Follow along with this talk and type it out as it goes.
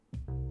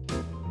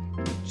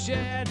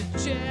Chad.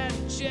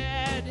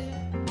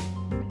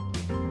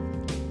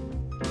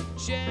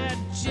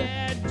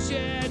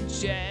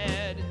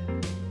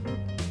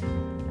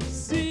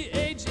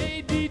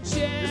 C-H-A-D,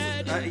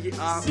 Chad.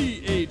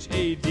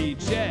 C-H-A-D,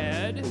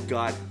 Chad. Oh,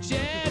 God.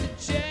 Chad.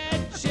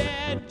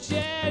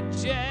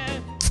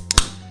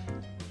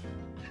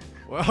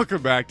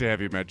 Welcome back to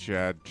Heavy Met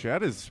Chad.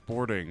 Chad is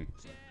sporting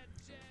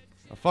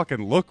a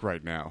fucking look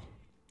right now.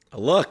 A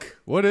look.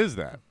 What is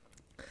that?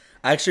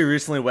 I actually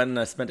recently went and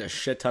I spent a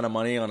shit ton of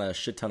money on a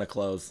shit ton of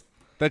clothes.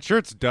 That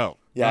shirt's dope.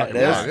 Yeah, it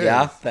is. Yeah, it is.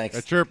 Yeah, thanks.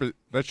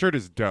 That shirt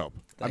is dope.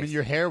 I mean,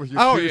 your hair with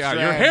your Oh two yeah,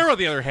 strands. your hair on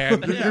the other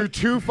hand. Your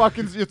two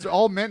fucking, it's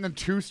all mint and then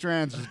two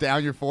strands just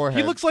down your forehead.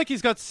 He looks like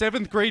he's got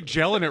 7th grade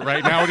gel in it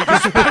right now, and he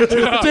just picked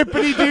it up.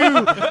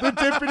 the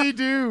dippity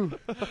doo.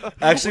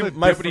 Actually,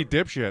 my Dippity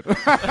dipshit.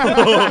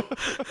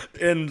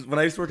 and when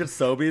I used to work at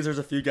Sobeys, there's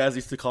a few guys who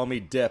used to call me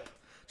Dip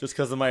just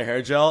because of my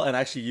hair gel, and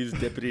actually used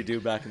Dippity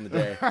Doo back in the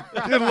day.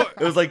 It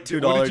was like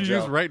 $2 What did you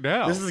gel. use right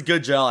now? This is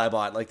good gel I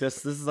bought. Like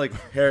this is like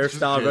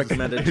hairstyle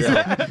recommended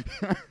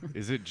gel.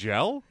 Is it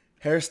gel?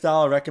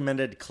 Hairstyle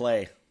recommended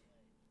clay.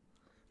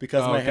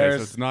 Because my okay, hair so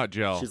is. it's not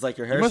gel. She's like,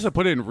 your You hair's. must have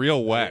put it in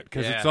real wet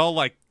because Yeah. it's all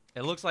like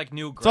It looks like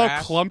new it's all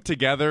grass. clumped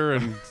together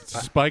and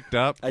spiked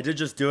up. I did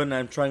just do it, and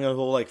I'm trying a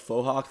whole like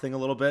faux hawk thing a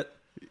little bit.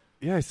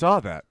 Yeah, I saw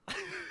that.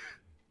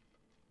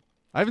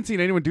 I haven't seen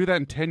anyone do that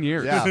in 10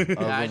 years. Yeah.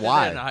 Yeah, I did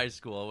Why? that in high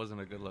school. It wasn't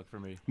a good look for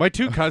me. My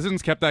two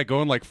cousins kept that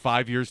going like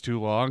 5 years too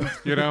long,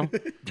 you know? You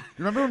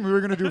remember when we were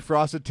going to do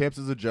frosted tips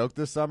as a joke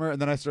this summer,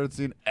 and then I started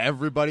seeing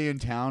everybody in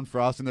town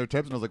frosting their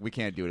tips, and I was like, we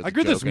can't do it. It's I a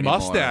grew joke this anymore.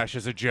 mustache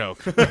as a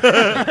joke. I'm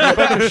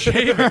about to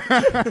shave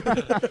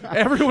it.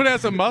 Everyone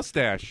has a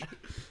mustache.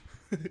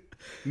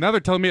 Now they're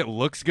telling me it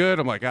looks good.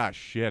 I'm like,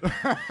 shit.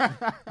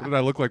 What did I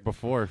look like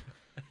before?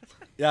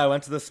 Yeah, I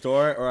went to the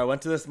store, or I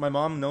went to this. My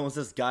mom knows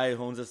this guy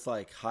who owns this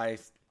like high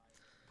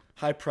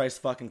price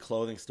fucking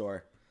clothing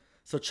store.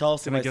 So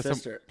Chelsea, my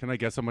sister, Can I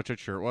guess how much that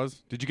shirt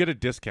was? Did you get a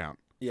discount?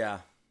 yeah,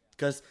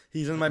 because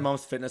he's in my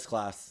mom's fitness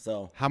class.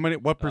 So How many?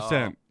 What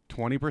percent?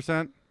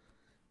 20%?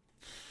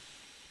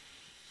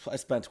 I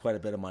spent quite a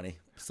bit of money.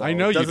 So I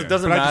know you doesn't, did.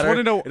 doesn't but matter. I just want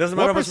to know It doesn't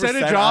matter what how much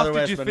percentage percent, off either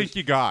way I did you spent think it.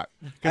 you got?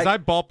 Because I-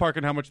 I'm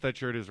ballparking how much that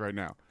shirt is right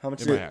now. How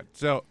much in is my it? head?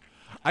 So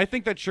I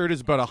think that shirt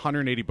is about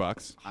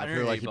 $180, I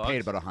feel like he $180.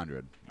 paid about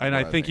 100. and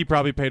I think he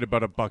probably paid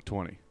about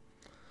 $120.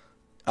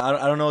 I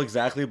don't know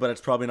exactly, but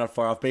it's probably not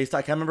far off. Based,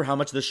 I can't remember how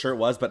much this shirt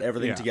was, but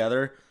everything Yeah.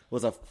 together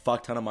was a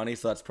fuck ton of money.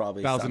 So that's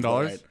probably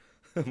 $1,000?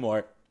 right.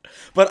 More.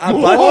 But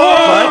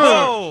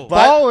Whoa!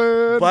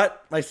 Ballin'!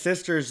 but my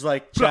sister's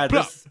like, Chad,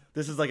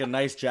 this is like a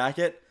nice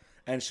jacket,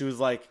 and she was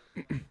like,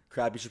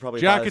 crap, you should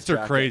probably buy Jackets this are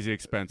jacket. crazy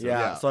expensive.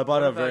 Yeah, so I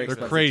bought a very They're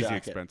expensive crazy jacket.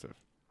 expensive.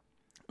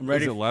 I'm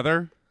ready. Is it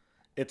leather?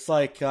 It's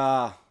like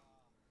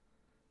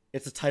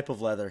it's a type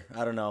of leather.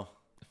 I don't know.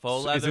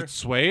 Faux Is leather. it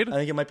suede? I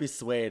think it might be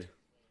suede.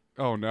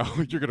 Oh no,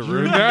 you're gonna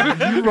ruin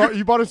that.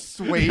 You bought a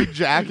suede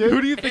jacket?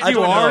 Who do you think I you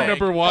don't are, know.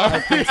 number one? I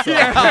think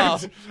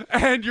so.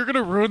 and you're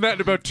gonna ruin that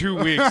in about 2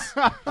 weeks.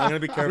 I'm gonna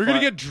be careful. We're gonna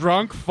get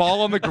drunk,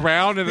 fall on the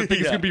ground, and the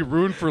thing's Yeah. gonna be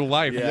ruined for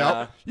life. Yeah.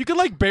 Yep. You can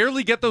like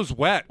barely get those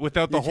wet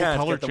without the You whole can't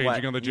color get them changing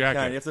wet. on the You can't.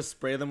 jacket. You have to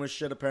spray them with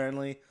shit.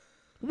 Apparently,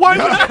 Why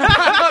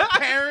would,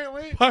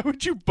 Apparently. why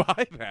would you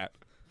buy that?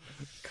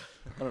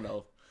 I don't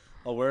know.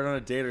 I'll wear it on a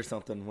date or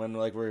something when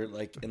like we're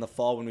like in the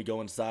fall when we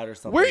go inside or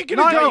something. Where are you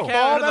gonna Not go? in the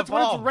fall. in the That's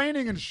when fall. it's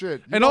raining and shit.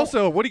 You And don't-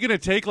 also, what are you gonna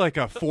take like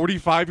a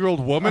 45-year-old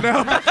woman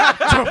out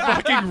to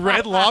fucking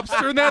Red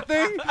Lobster in that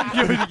thing?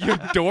 You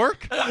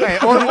dork! hey,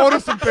 order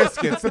some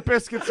biscuits. The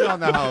biscuits are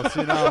on the house,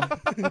 you know.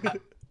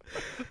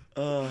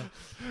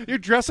 You're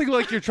dressing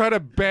like you're trying to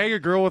bang a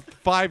girl with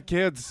 5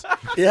 kids.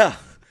 Yeah,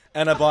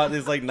 and I bought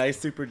these like nice,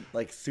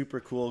 super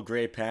cool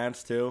gray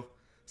pants too.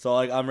 So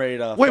like I'm ready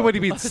to. Wait, what do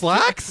you mean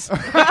slacks? They're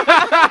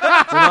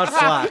not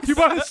slacks. You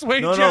bought a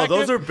suede No, jacket?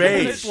 those are and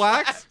beige.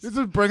 Slacks? This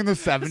is bringing the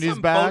 70s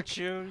Some back. boat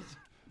shoes.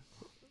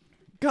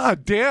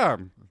 God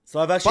damn! So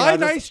I've actually Buy had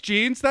this- nice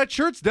jeans. That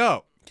shirt's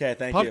dope. Okay,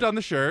 thank Pumped you. on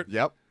the shirt.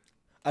 Yep.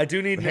 I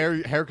do need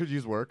Hair could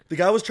use work. The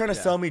guy was trying to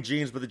sell me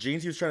jeans, but the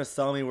jeans he was trying to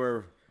sell me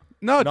were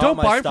No, Not don't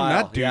my buy from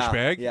style. that Yeah,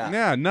 douchebag.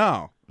 yeah.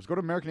 No. Just go to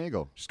American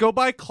Eagle. Just go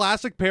buy a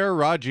classic pair of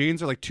raw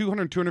jeans. They're like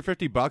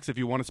 $250 if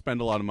you want to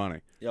spend a lot of money.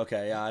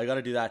 okay. Yeah, I got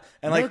to do that.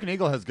 And American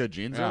Eagle has good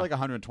jeans. Yeah. They're like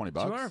 $120.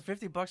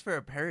 $250 for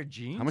a pair of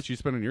jeans. How much you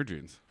spend on your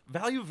jeans?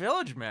 Value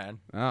Village, man.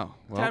 Oh,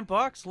 well.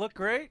 $10 look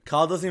great.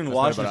 Kyle doesn't even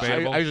wash not his bad.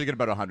 jeans. I usually get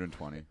about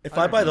 120. If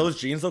I buy those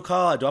jeans though,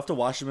 Kyle, do I have to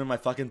wash them in my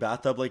fucking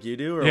bathtub like you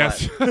do? Or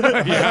Yes.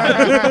 what?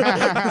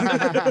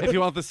 Yeah. If you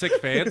want the sick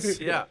fades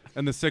Yeah.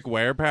 and the sick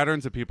wear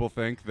patterns that people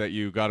think that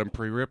you got them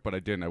pre-ripped, but I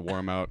didn't. I wore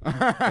them out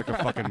like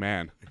a fucking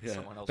man.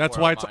 Someone else That's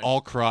wore why out it's mine.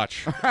 all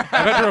crotch. I've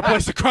had to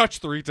replace the crotch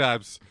 3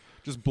 times.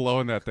 Just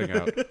blowing that thing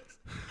out.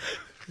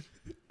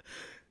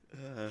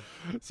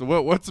 So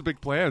what's the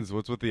big plans?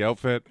 What's with the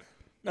outfit?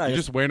 No, You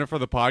just wearing it for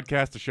the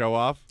podcast to show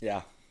off?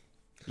 yeah.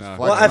 No.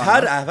 Well, I've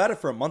had it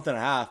for a month and a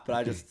half, but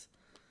I just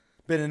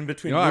been in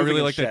between. You know, I moving really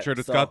and like that shit, shirt.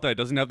 It's so- got it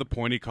doesn't have the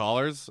pointy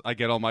collars. I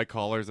get all my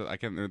collars. I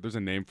can. There's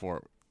a name for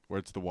it where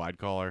it's the wide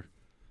collar.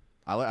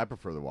 I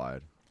prefer the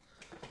wide.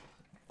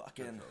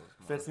 fucking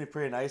fits me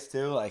pretty nice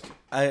too. Like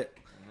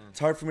it's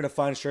hard for me to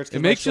find shirts. 'cause It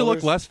my makes you look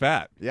shoulders- less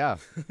fat. Yeah.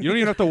 You don't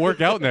even have to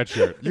work out in that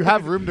shirt. You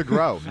have room to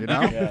grow, you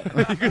know?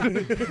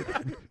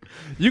 Yeah.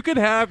 You could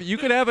have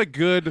a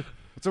good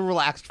It's a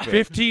relaxed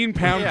fit.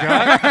 15-pound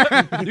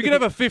gut. You could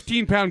have a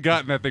 15-pound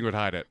gut, and that thing would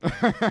hide it.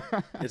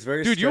 It's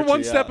very Dude, you're stretchy,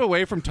 one step yeah.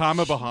 away from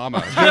Tama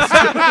Bahama.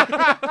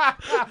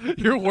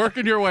 You're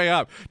working your way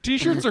up.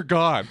 T-shirts are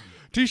gone.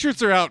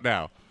 T-shirts are out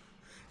now.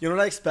 You know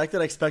what I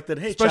expected? I expected,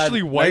 hey,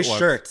 Especially Chad, white nice ones.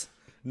 shirt.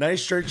 Nice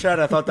shirt, Chad.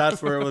 I thought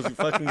that's where it was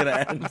fucking going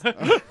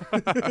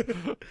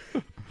to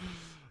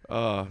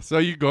end. So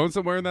you going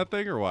somewhere in that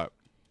thing or what?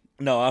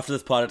 No, after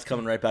this pod, it's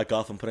coming right back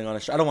off. I'm putting on a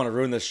shirt. I don't want to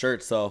ruin this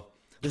shirt, so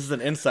this is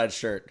an inside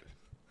shirt.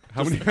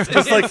 How many?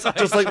 Just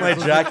like my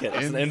jacket.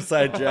 It's an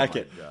inside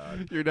jacket.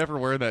 You're never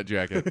wearing that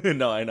jacket.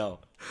 No, I know.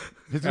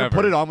 He's going to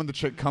put it on when the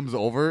chick comes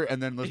over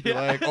and then let's be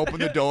like, open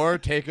the door,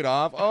 take it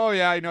off. Oh,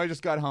 yeah, I know I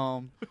just got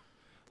home.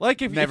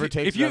 Like if Never if,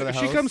 takes if it you out of the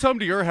she house. comes home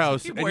to your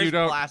house He and wears you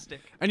don't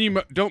plastic. and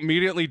you don't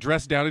immediately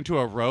dress down into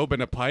a robe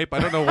and a pipe, I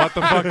don't know what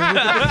the fuck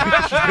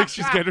she thinks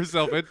she's getting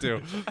herself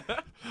into.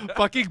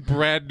 Fucking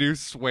brand new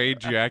suede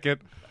jacket.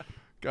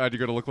 God, you're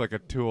gonna look like a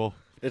tool.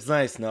 It's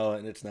nice. No,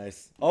 and it's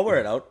nice. I'll wear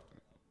it out.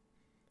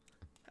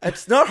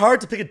 It's not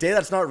hard to pick a day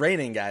that's not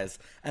raining, guys.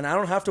 And I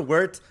don't have to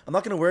wear it. I'm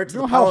not going to wear it to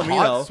You the know how Palomino.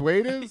 hot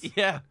suede is?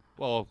 Yeah.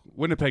 Well,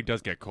 Winnipeg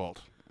does get cold.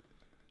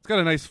 It's got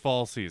a nice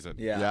fall season.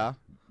 Yeah.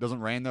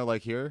 Doesn't rain there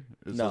like here?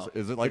 No.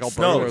 Is it like It Alberta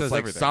snows. where It it's does like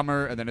everything.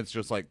 summer and then it's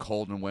just like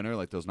cold in winter?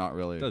 Like there's not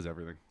really. It does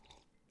everything.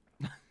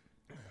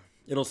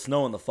 It'll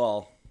snow in the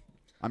fall.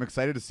 I'm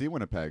excited to see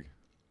Winnipeg.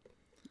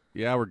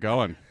 Yeah, we're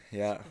going.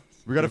 Yeah.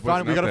 We gotta With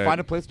an find update.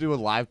 a place to do a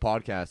live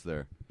podcast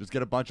there. Just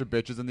get a bunch of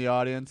bitches in the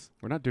audience.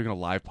 We're not doing a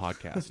live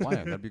podcast. Why?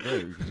 That'd be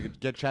great. We could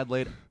get Chad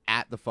laid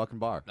at the fucking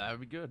bar That would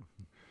be good.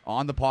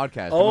 on the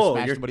podcast. Oh,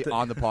 Smash you're somebody th-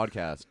 on the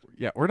podcast.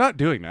 Yeah, we're not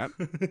doing that.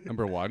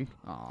 Number one,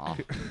 Aw.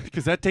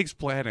 because that takes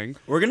planning.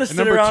 We're going to And sit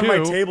number around my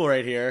two, table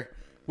right here.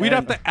 We'd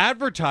and- have to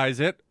advertise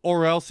it,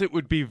 or else it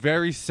would be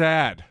very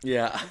sad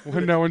Yeah.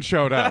 when no one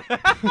showed up.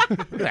 We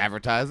could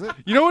advertise it.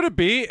 You know what it'd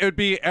be? It would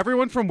be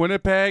everyone from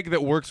Winnipeg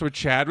that works with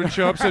Chad would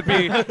show up. So it'd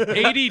be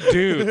 80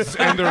 dudes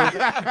and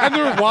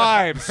their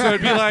wives. So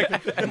it'd be like,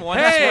 And one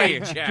hey,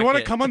 suede do you want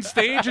to jacket. come on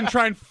stage and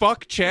try and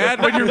fuck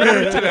Chad when you're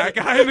married to that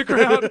guy in the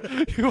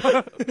crowd? You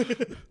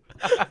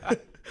wanna...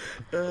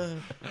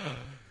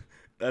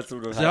 That's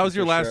what would So how was happen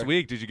your for last sure.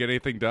 week? Did you get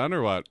anything done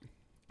or what?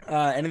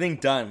 Anything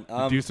done?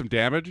 Do some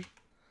damage?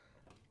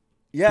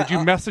 Yeah. Did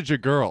you message a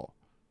girl?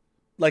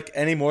 like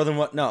any more than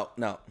what? No.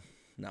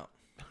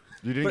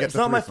 You didn't But get it's the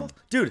not my threesome. fault.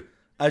 Dude,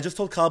 I just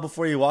told Kyle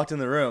before you walked in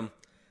the room,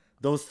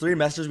 those 3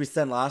 messages we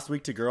sent last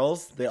week to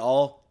girls, they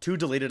all 2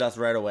 deleted us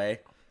right away.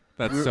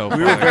 That's so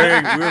We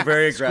funny. were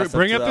very aggressive.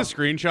 Bring to up the them.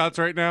 screenshots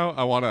right now.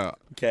 I want to.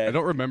 'Kay. I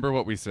don't remember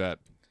what we said.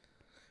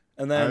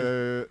 And then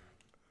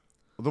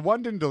The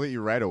one didn't delete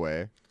you right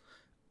away.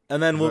 we'll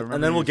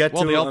get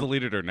Well, to they all it.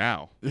 deleted her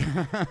now.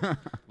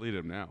 Delete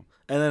him now.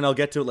 And then I'll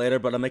get to it later,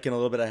 but I'm making a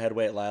little bit of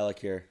headway at Lilac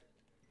here.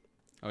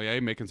 Oh yeah,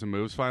 you making some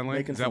moves finally?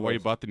 Making Is that some why you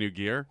moves. bought the new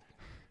gear?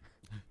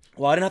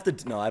 Well, I didn't have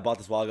to. No, I bought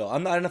this a while ago. I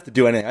didn't have to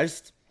do anything.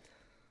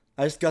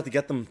 I just got to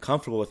get them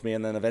comfortable with me,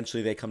 and then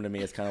eventually they come to me.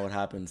 Is kind of what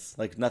happens.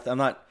 Like nothing. I'm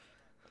not.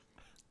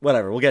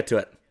 Whatever. We'll get to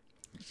it.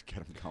 Just get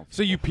them comfortable.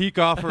 So you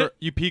peacock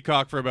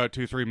for about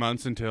 2-3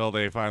 months until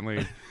they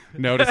finally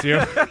notice you.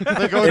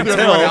 They go through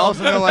everyone else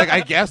and they're like, I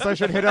guess I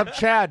should hit up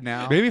Chad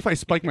now. Maybe if I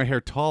spike my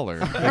hair taller,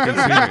 they can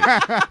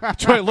see me.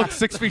 Try to look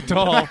 6 feet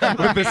tall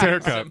with this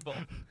haircut. Simple.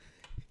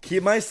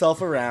 Keep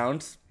myself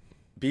around.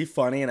 Be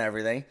funny and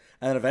everything.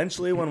 And then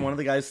eventually, when one of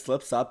the guys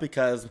slips up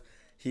because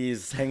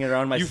he's hanging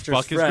around my You sister's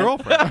fuck his friend,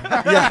 girlfriend.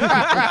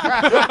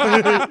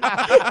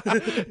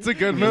 It's a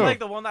good He's move. like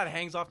the one that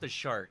hangs off the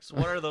sharks.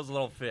 What are those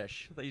little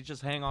fish? That you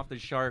just hang off the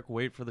shark,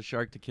 wait for the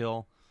shark to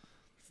kill.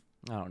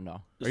 I don't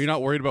know. Are you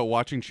not worried about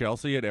watching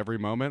Chelsea at every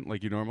moment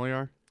like you normally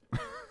are?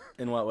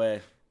 in what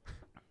way?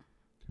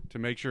 To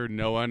make sure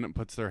no one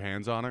puts their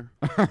hands on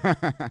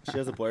her? She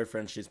has a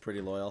boyfriend. She's pretty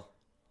loyal.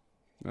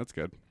 That's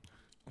good.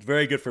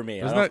 Very good for me.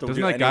 I Doesn't don't have that, to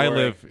doesn't do that any guy worry.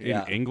 live in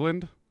Yeah.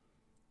 England?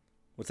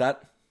 What's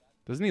that?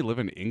 Doesn't he live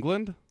in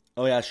England?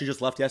 Oh yeah, she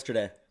just left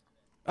yesterday.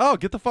 Oh,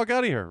 get the fuck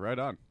out of here. Right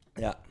on.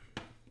 Yeah.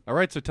 All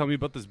right, so tell me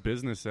about this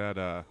business at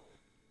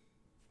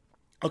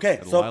Okay,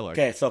 At so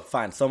Lilac.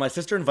 fine. So my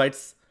sister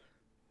invites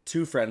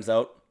 2 friends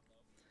out,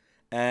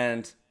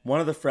 and one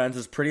of the friends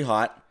is pretty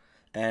hot,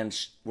 and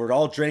we're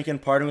all drinking,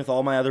 partying with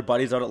all my other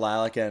buddies out at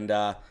Lilac,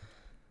 and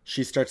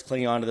she starts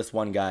clinging on to this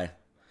one guy,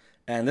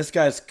 and this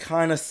guy's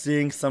kind of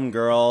seeing some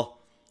girl,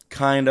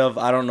 kind of.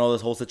 I don't know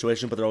this whole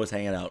situation, but they're always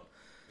hanging out.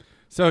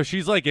 So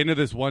she's like into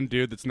this one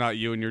dude that's not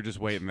you, and you're just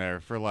waiting there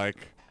for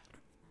like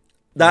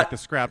That the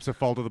scraps that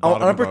fall to the I'm bottom.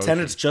 gonna of the pretend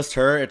ocean. it's just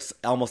her. It's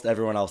almost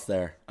everyone else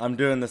there. I'm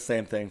doing the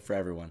same thing for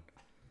everyone.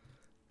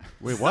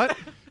 Wait, what?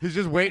 He's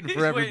just waiting for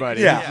waiting.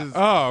 everybody. Yeah. He's just,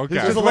 Oh, okay.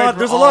 he's just There's a waiting lot- for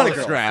there's a all lot the of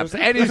girls. scraps.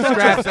 Any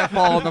scraps that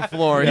fall on the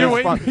floor. You're he's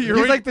waiting- fuck- you're he's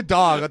waiting- like the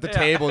dog at the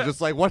table,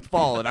 just like, what's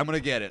falling? I'm going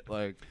to get it.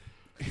 Like,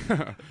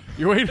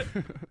 You're waiting.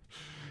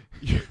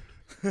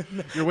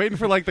 You're waiting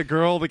for like the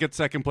girl to get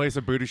second place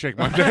at Booty Shake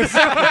Mondays.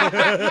 Oh,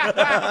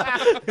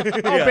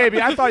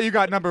 baby, I thought you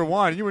got number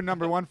one. You were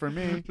number one for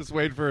me. Just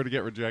waiting for her to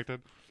get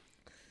rejected.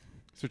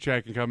 So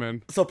Chad can come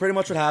in. So pretty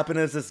much what happened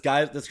is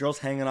this girl's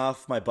hanging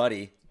off my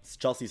buddy. It's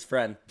Chelsea's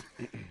friend.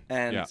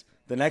 And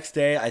the next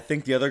day, I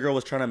think the other girl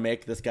was trying to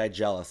make this guy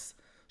jealous.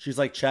 She's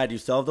like, Chad, you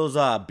still have those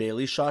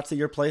Bailey shots at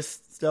your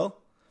place still?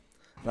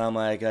 And I'm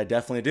like, I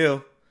definitely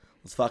do.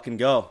 Let's fucking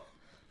go.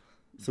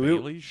 So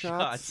Bailey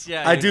shots?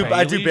 Yeah, I do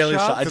Bailey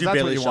shots. I do That's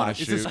Bailey what you wanna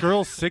shots. Is this Shoot.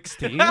 girl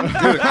 16? Dude,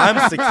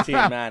 I'm 16,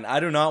 man. I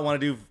do not want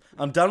to do.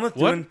 I'm done with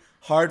What? doing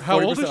hard. How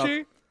old 40% is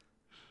she?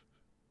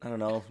 I don't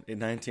know,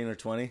 19 or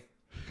 20.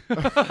 Now,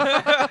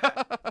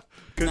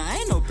 I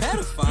ain't no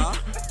pedophile,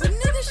 but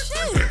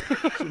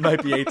nigga, shit. She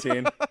might be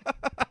 18.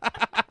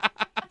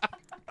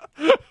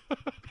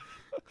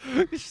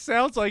 She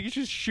sounds like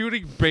she's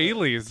shooting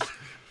Baileys.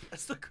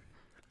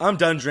 I'm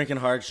done drinking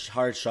hard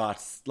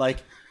shots. Like,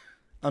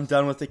 I'm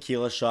done with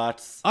tequila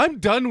shots. I'm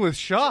done with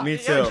shots. Me Yeah,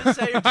 too. just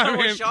say you're done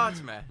mean- with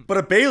shots, man. But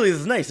a Bailey's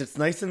is nice. It's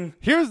nice and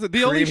Here's the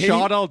only Creamy?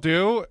 shot I'll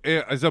do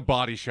is a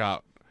body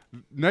shot.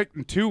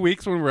 In 2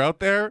 weeks when we're out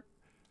there,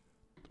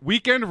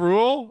 weekend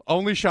rule,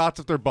 only shots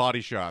if they're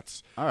body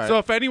shots. All right. So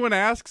if anyone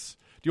asks,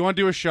 do you want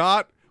to do a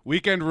shot?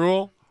 Weekend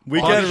rule.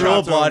 weekend body rule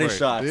shots body only.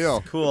 shots.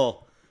 Deal.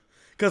 Cool.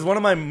 Because one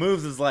of my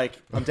moves is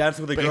like, I'm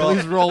dancing with a girl.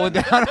 Bailey's rolling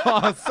down.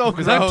 Oh, it's so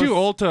gross. Is that too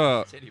old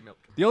to... Titty milk.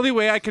 The only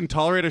way I can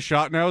tolerate a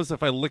shot now is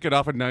if I lick it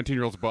off a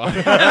 19-year-old's body.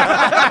 Now,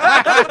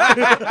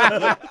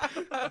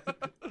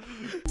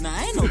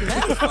 I ain't no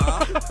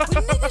pedophile, but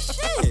nigga,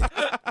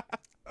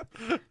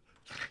 shit.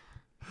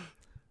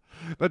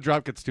 That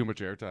drop gets too much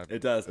airtime.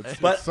 It does. It's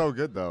But so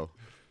good, though.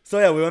 so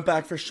yeah, we went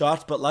back for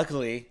shots. But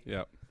luckily,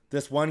 Yeah.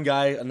 this one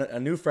guy, a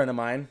new friend of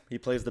mine, he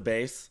plays the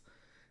bass.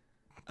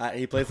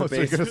 He plays the So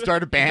you're bass. going to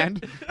start a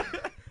band?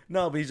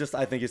 No, but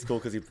I think he's cool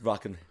because he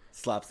fucking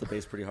slaps the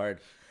bass pretty hard.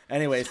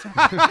 Anyways, he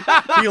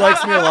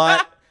likes me a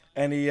lot,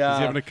 and he Does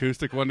he have an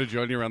acoustic one to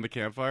join you around the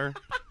campfire?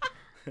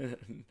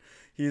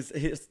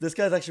 this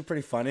guy's actually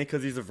pretty funny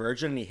because he's a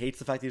virgin and he hates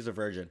the fact that he's a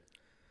virgin.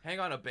 Hang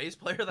on, a bass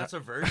player that's a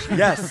virgin?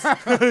 Yes.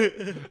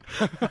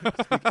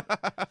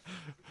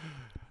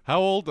 How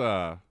old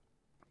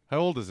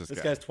is this This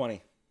guy? guy's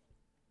 20.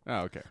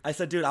 Oh, okay. I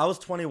said, dude, I was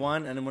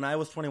 21, and then when I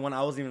was 21,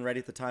 I wasn't even ready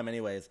at the time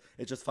anyways.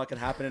 It just fucking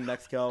happened in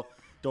Mexico.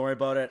 Don't worry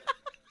about it.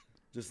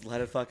 Just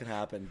let it fucking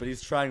happen. But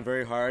he's trying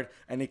very hard,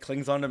 and he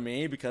clings on to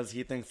me because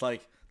he thinks,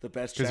 like, the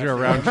best Because chance you're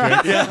to- around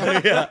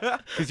chicks. Yeah.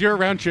 Because you're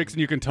around chicks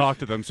and you can talk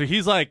to them. So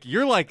he's like,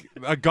 you're like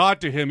a god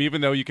to him,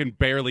 even though you can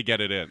barely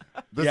get it in.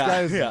 This Yeah,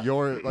 guy's yeah.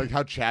 your, like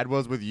how Chad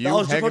was with you, I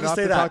was just hanging about to up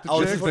say to that. talk to I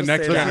was chicks. just about to the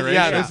next say that. generation.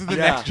 Yeah, this is the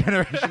Yeah. next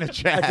generation of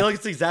Chad. I feel like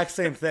it's the exact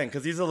same thing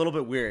because he's a little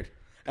bit weird.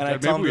 And I tell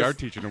Maybe him we this- are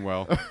teaching him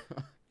well.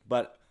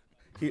 But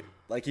he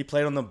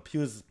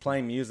was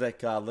playing music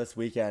this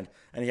weekend,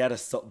 and he had a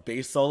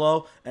bass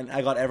solo, and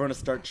I got everyone to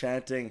start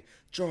chanting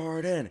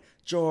Jordan,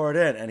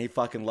 Jordan, and he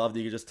fucking loved it.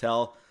 You could just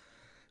tell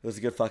it was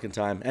a good fucking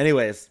time.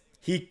 Anyways,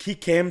 he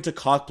came to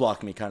cock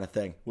block me kind of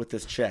thing with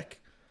this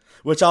chick,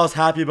 which I was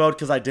happy about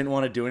because I didn't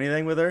want to do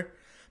anything with her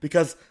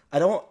because I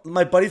don't.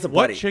 My buddy's a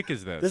What buddy. chick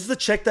is this? This is the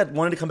chick that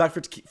wanted to come back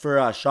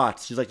for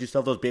shots. She's like, you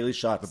still have those Bailey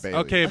shots. Bailey.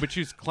 Okay, but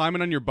she's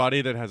climbing on your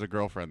buddy that has a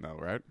girlfriend, though,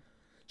 right?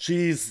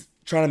 She's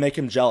trying to make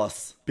him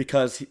jealous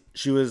because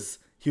he was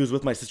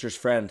with my sister's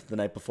friend the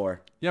night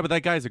before. Yeah, but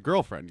that guy's a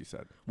girlfriend, you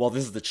said. Well,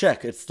 this is the chick.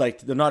 It's like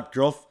they're not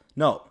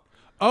No,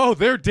 Oh,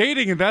 they're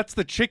dating, and that's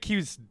the chick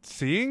he's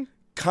seeing?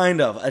 kind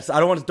of. I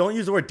don't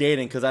use the word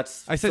dating because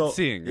that's. I said so-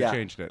 seeing. Yeah. I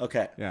changed it.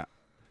 Okay. Yeah.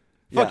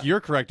 Fuck, Yeah.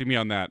 you're correcting me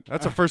on that.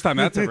 That's the first time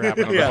that's ever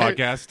happened on Yeah. the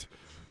podcast.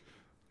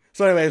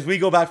 So, anyways, we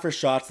go back for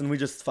shots and we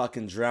just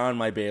fucking drown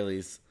my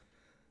Baileys.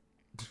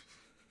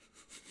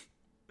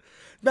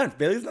 Man,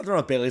 Bailey's nothing wrong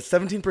with Bailey's.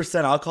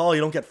 17% alcohol.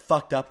 You don't get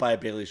fucked up by a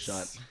Bailey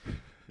shot.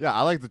 Yeah,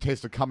 I like the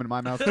taste of cum in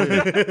my mouth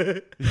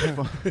too.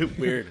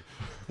 Weird.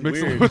 Mix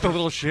it Weird. with a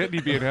little shit, and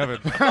he'd be in heaven.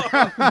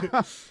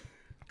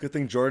 Good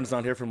thing Jordan's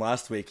not here from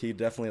last week. He'd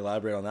definitely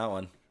elaborate on that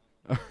one.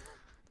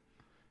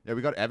 Yeah,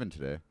 we got Evan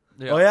today.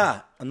 Yeah. Oh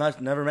yeah,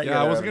 never met you. Yeah,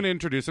 I there, wasn't Evan. going to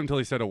introduce him until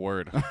he said a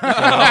word. All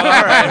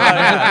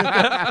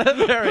right.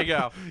 There we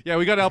go. Yeah,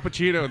 we got Al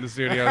Pacino in the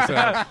studio.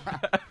 So,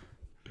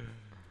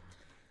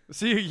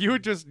 see, you were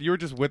just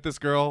with this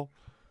girl.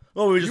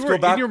 Oh, we You just were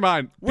go back in your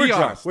mind. We're Be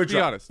drunk. honest. We're Be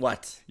drunk. honest.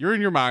 What? You're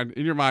in your mind.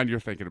 In your mind, you're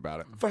thinking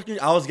about it. Fucking,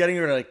 I was getting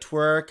her to like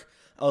twerk.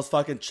 I was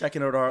fucking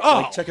checking out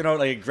Oh.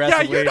 like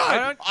aggressively. Yeah, you're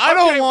not. I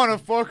don't want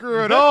to fuck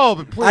her at all,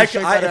 but please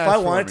shake that if ass I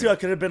for wanted me. to, I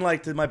could have been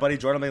like to my buddy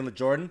Jordan. I'm like,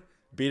 Jordan,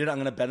 beat it. I'm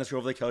gonna bend this girl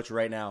over the couch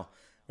right now,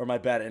 or my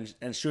bed,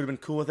 and she would have been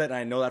cool with it. And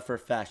I know that for a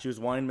fact. She was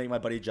wanting to make my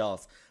buddy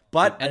jealous.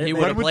 But And I he didn't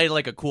would make have it- played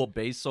like a cool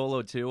bass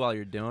solo too while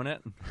you're doing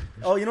it.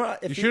 Oh, you know what?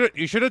 If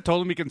You should have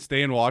told him he can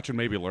stay and watch and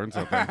maybe learn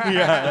something.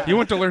 Yeah, he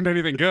wouldn't have learned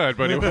anything good,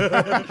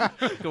 but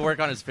Could work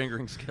on his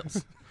fingering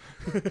skills.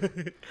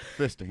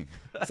 Fisting.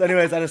 So,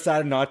 anyways, I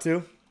decided not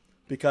to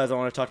because I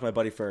want to talk to my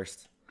buddy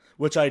first,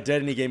 which I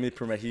did, and he gave me the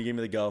permit. He gave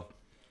me the go.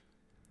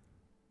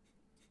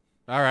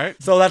 all right.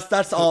 So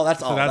that's all.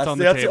 That's all. that's on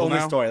the that's the table only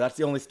now? story. That's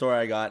the only story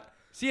I got.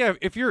 See, yeah,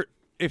 if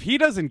if he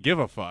doesn't give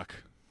a fuck,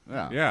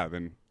 Yeah.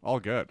 then all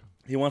good.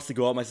 He wants to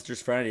go out with my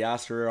sister's friend. He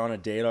asked her on a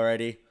date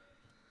already.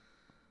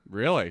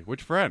 Really?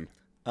 Which friend?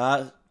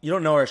 You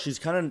don't know her. She's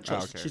kind of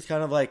okay. she's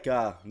kind of like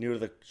new to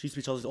the. She used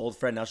to be Chelsea's old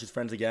friend. Now she's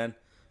friends again.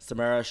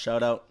 Samara,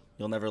 shout out.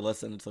 You'll never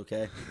listen. It's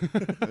okay.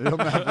 You'll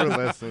never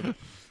listen.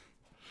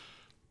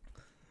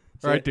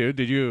 All right,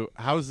 dude.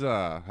 How's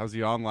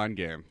the online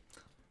game?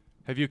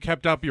 Have you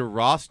kept up your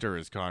roster,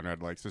 as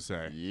Conrad likes to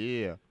say?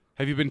 Yeah.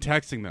 Have you been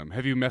texting them?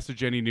 Have you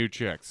messaged any new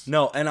chicks?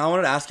 No, and I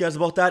wanted to ask you guys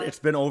about that. It's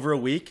been over a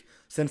week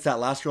since that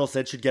last girl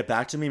said she'd get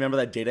back to me. Remember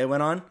that date I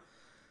went on?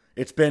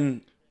 It's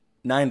been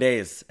 9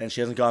 days, and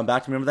she hasn't gone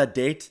back to me. Remember that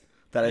date?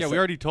 That Yeah, we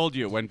already told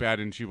you it went bad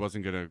and she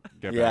wasn't going to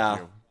get Yeah. back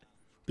to you.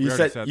 But you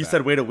already said said you that.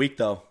 said wait a week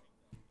though.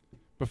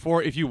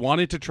 Before, if you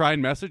wanted to try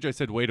and message, I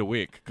said wait a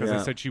week because I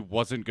Yeah. said she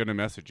wasn't going to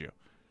message you.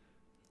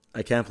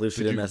 I can't believe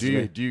she didn't message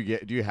me. Do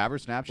you have her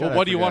Snapchat? Well, I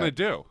what do you want to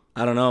forget. do?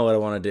 I don't know what I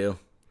want to do.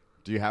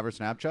 Do you have her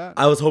Snapchat?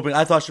 I was hoping.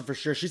 I thought she for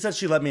sure. She said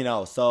she'd let me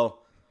know. So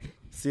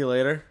see you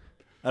later.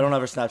 I don't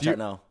have her Snapchat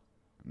now.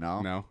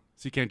 No. No?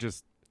 So you can't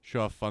just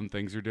show off fun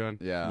things you're doing?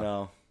 Yeah.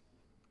 No.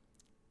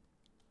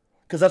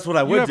 Because that's what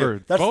I You would have do. her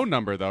That's, phone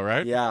number, though,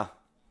 right? Yeah.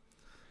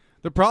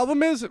 The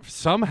problem is,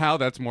 somehow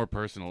that's more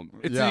personal.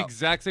 It's the Yeah.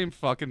 exact same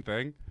fucking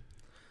thing.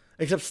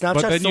 Except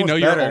Snapchat's But then so you know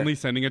much you're better. only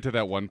sending it to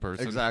that one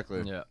person.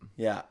 Exactly. Yeah.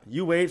 Yeah.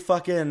 You wait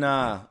fucking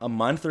a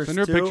month or Send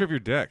her a two. picture of your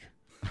dick.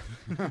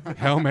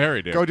 Hail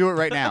Mary, dude. Go do it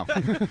right now.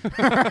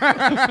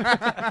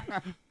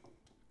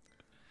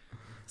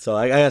 So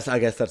I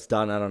guess that's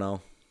done. I don't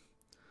know.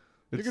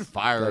 You can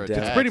fire her. a It's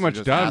text Pretty and much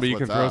just done, ask but you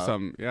can what's throw up.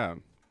 some. Yeah.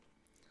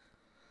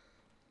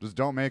 Just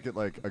don't make it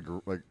like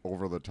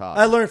over the top.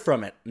 I learned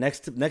from it.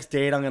 Next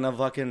date, I'm gonna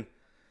fucking.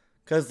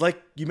 Because,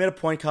 like, you made a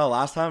point, Kyle,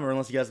 last time, or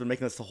unless you guys have been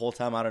making this the whole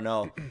time, I don't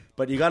know.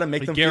 But you got to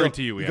make I them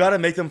guarantee feel... you, You yeah. got to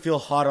make them feel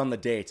hot on the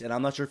date, and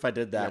I'm not sure if I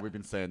did Yeah, that. we've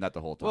been saying that the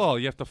whole time. Well,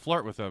 you have to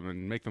flirt with them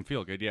and make them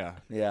feel good, yeah.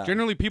 Yeah.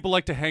 Generally, people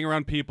like to hang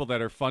around people that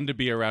are fun to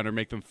be around or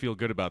make them feel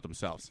good about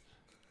themselves.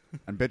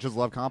 And bitches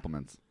love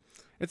compliments.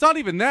 It's not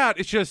even that.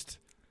 It's just...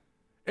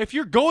 If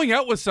you're going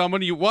out with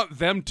someone, you want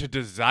them to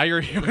desire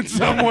you in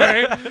some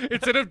way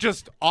instead of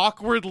just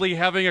awkwardly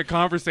having a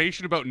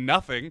conversation about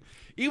nothing.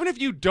 Even if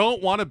you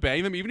don't want to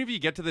bang them, even if you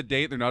get to the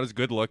date, they're not as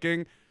good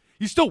looking,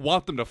 you still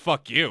want them to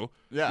fuck you.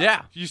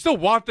 Yeah. You still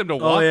want them to Oh,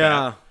 want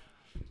yeah.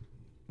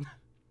 that.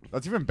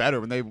 That's even better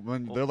when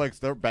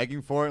they're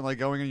begging for it and like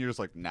going and you're just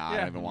like, nah, I Yeah,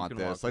 don't even you want can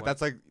this. walk Like away.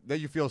 that's like that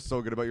you feel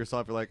so good about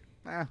yourself. You're like,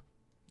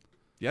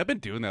 Yeah, I've been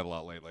doing that a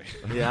lot lately.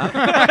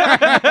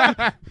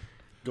 Yeah?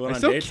 Going I on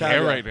still dates, care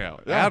have ya? right now.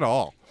 At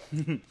all.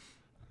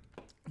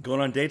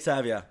 Going on dates,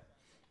 have ya?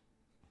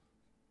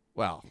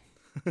 Well,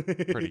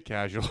 pretty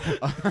casual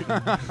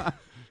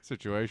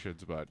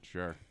situations, but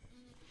sure.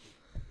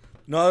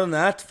 No, other than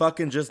that,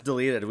 fucking just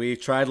deleted. We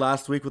tried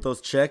last week with those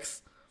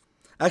chicks.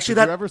 Actually, did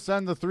that... you ever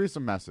send the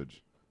threesome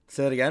message?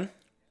 Say that again?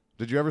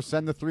 Did you ever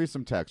send the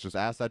threesome text? Just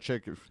ask that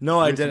chick.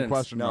 No, I threesome didn't.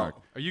 Question No. mark.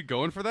 Are you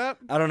going for that?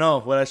 I don't know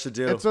what I should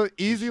do. It's an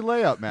easy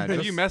layup, man. Have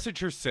Just- you messaged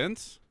her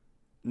since?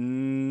 She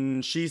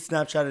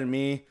Snapchatted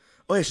me.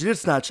 Oh, yeah, she did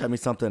Snapchat me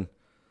something.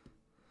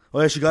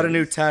 Oh, yeah, she got a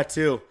new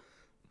tattoo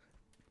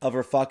of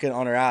her fucking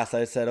on her ass.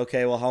 I said,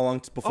 okay, well, how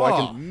long before I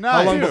Oh, can...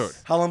 nice.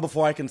 Dude. How long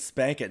before I can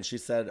spank it? And she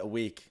said a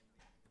week.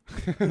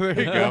 There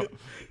you go.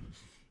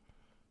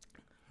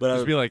 But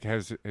Just be like,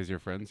 has your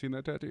friend seen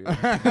that tattoo?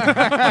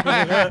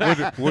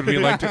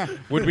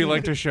 would we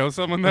like to show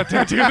someone that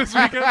tattoo this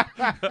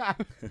weekend?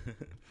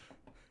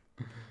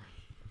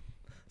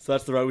 so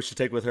that's the route we should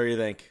take with her, you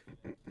think?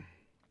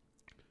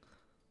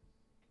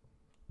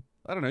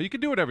 I don't know. You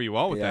can do whatever you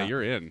want with Yeah. that.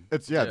 You're in.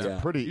 It's Yeah.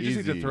 pretty You easy.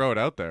 just need to throw it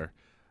out there.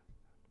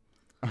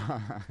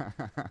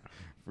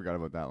 Forgot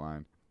about that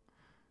line.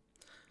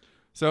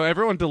 So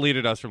everyone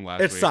deleted us from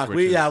last It week. sucked. which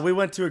We is- we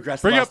went too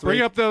aggressive. bring last up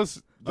week.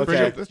 those.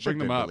 Okay. This chick Bring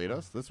them didn't up. delete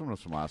us. This one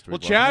was from last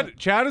week. Well, wasn't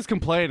Chad is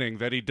complaining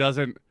that he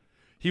doesn't.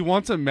 He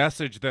wants a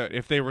message that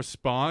if they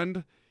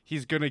respond,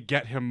 he's gonna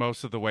get him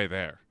most of the way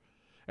there.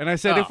 And I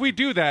said, Oh. if we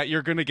do that,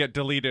 you're gonna get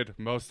deleted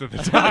most of the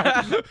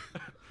time.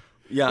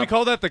 Yeah. We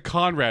call that the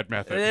Conrad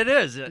method. It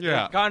is.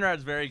 Yeah.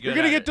 Conrad's very good. You're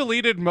gonna at get it.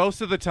 deleted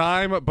most of the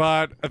time,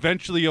 but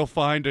eventually you'll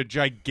find a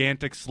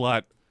gigantic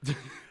slut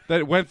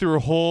that went through a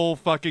whole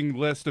fucking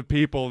list of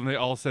people, and they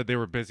all said they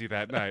were busy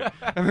that night.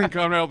 And then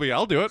Conrad will be,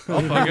 I'll do it.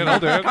 I'll fuck it. I'll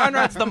do it.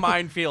 Conrad's the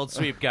minefield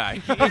sweep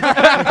guy.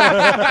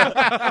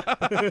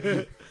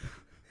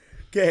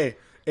 Okay,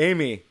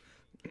 Amy.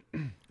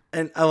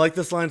 And I like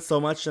this line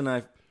so much,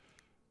 and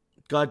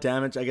God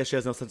damn it, I guess she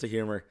has no sense of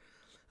humor.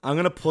 I'm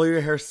going to pull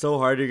your hair so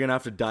hard you're going to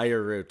have to dye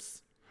your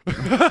roots. it?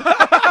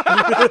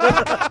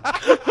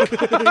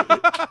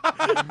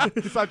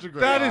 Such a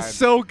great That line. is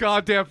so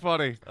goddamn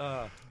funny.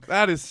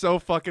 That is so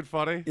fucking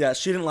funny. Yeah,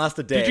 she didn't last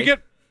a day.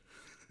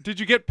 Did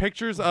you get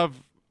pictures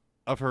of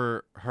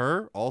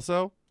her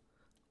also?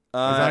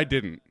 'Cause I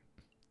didn't.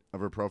 of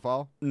her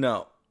profile.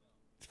 No.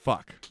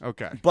 Fuck.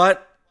 Okay.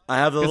 But I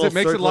have the Because little it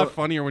makes it a circle. lot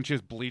funnier when she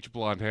has bleach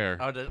blonde hair.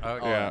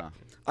 Yeah.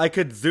 I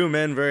could zoom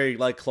in very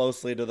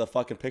closely to the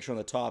fucking picture on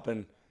the top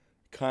and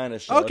kind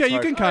of show. Okay, It's you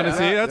hard. can kind of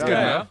see. That's yeah, good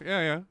yeah. enough.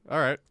 Yeah, yeah. All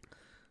right.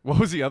 What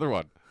was the other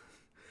one?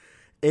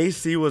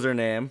 AC was her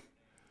name.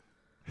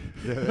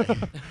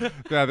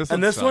 Yeah, this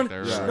And this one,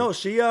 there,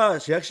 she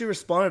actually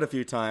responded a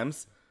few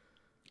times.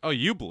 Oh,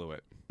 you blew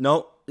it.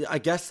 No, I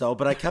guess so,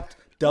 but I kept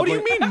What do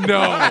doubling. you mean,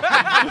 no?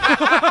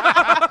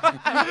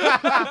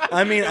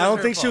 I mean, I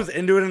don't think she was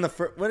into it in the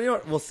first. Well, you know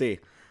what? We'll see.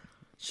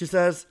 She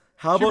says,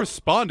 "How She about?"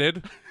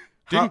 responded.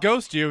 Didn't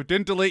ghost you.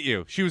 Didn't delete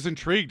you. She was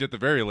intrigued at the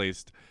very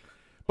least.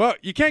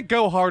 But you can't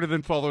go harder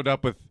than followed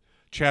up with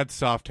Chad's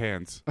soft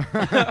hands.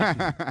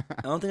 I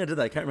don't think I did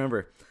that. I can't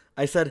remember.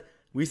 I said,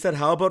 "We said,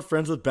 how about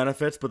friends with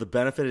benefits, but the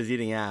benefit is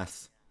eating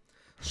ass."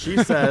 She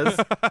says,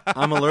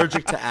 "I'm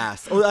allergic to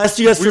ass." Oh, I asked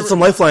you guys for some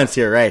lifelines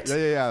here, right?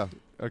 Yeah.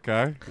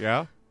 Okay,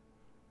 yeah.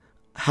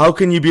 How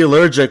can you be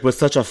allergic with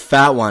such a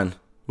fat one?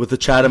 With the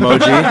chat emoji.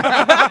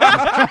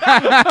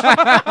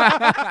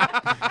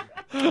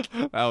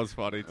 That was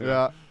funny, too.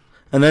 Yeah.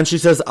 And then she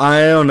says,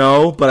 "I don't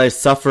know, but I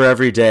suffer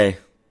every day."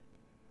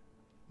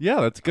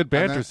 Yeah, that's good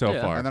banter then- so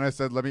yeah. far. And then I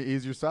said, "Let me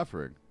ease your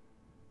suffering."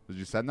 Did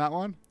you send that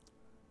one?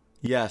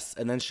 Yes,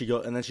 and then she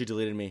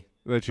deleted me.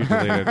 That you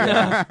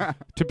deleted.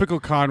 Typical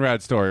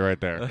Conrad story right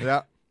there.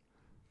 Yeah.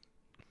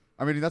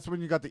 I mean, that's when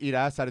you got the eat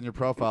ass hat in your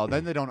profile.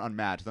 Then they don't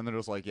unmatch. Then they're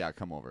just like, yeah,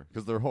 come over.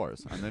 Because they're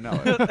whores. And they know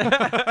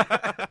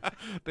it.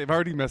 They've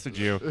already messaged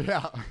you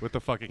Yeah. with the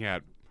fucking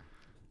hat.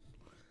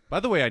 By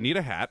the way, I need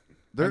a hat,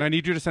 There- and I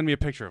need you to send me a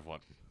picture of one.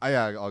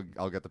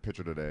 I'll get the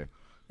picture today.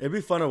 It'd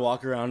be fun to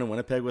walk around in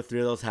Winnipeg with 3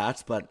 of those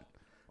hats, but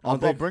I'll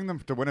bring them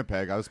to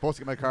Winnipeg. I was supposed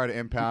to get my car to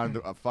Impound.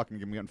 Fucking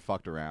getting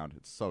fucked around.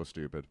 It's so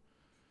stupid.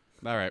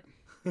 All right.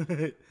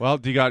 Well,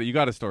 you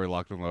got a story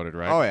locked and loaded,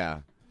 right? Oh, yeah.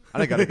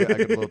 And I got a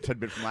little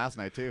tidbit from last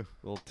night, too.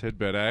 Little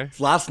tidbit, eh?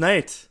 it's last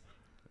night.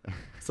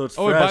 So it's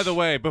Oh, fresh. and by the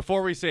way,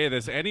 before we say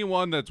this,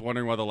 anyone that's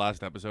wondering why the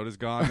last episode is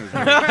gone, is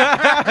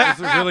it's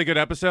a really good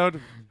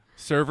episode.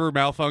 Server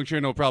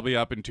malfunction will probably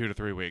up in 2 to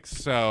 3 weeks.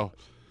 So,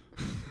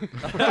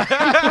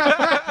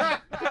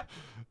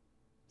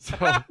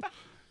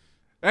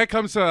 that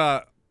comes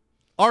our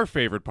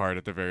favorite part,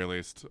 at the very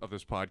least, of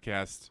this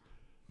podcast.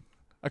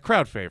 A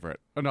crowd favorite,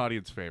 an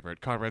audience favorite,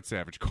 Conrad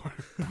Savage Corner.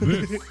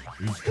 This is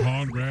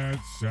Conrad's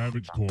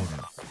Savage Corner.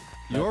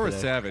 You're a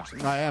savage.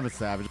 I am a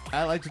savage.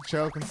 I like to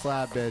choke and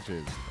slap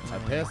bitches. I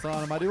piss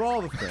on them. I do all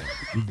the things.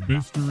 With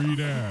Mr. Eat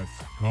Ass,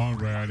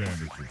 Conrad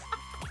Anderson.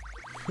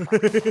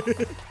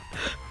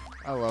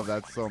 I love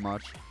that so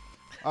much.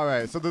 All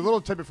right, so the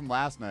little tidbit from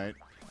last night.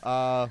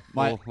 My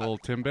Little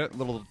Timbit.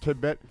 little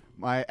tidbit.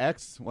 My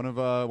ex, one of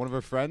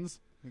her friends,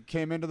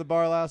 came into the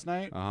bar last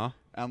night. Uh-huh.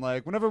 And,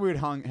 like, whenever we would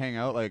hang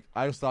out, like,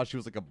 I just thought she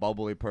was, like, a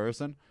bubbly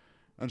person.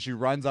 And she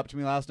runs up to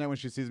me last night when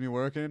she sees me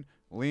working,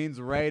 leans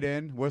right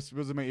in,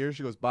 whispers in my ear.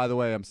 She goes, "By the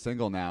way, I'm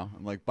single now,"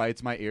 and, like,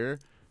 bites my ear.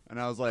 And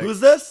I was like,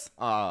 Who's this?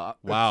 Wow.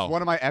 It's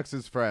one of my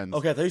ex's friends.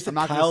 Okay, I thought you said I'm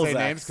not Kyle's going to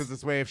say names ex. because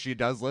this way, if she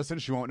does listen,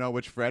 she won't know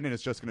which friend, and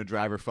it's just going to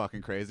drive her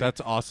fucking crazy. That's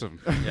awesome.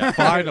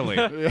 Finally.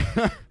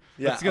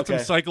 Yeah, Let's get some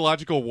okay.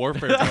 psychological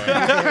warfare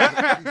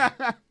going.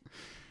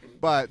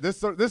 But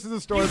this is a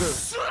story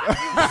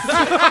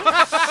that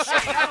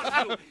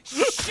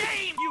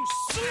Shame, you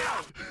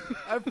suck!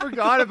 I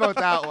forgot about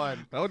that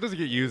one. That one doesn't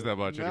get used that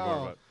much anymore.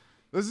 No. But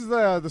This is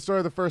the story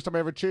of the first time I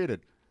ever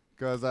cheated.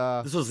 Because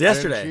This was I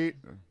didn't yesterday. cheat.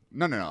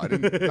 No, I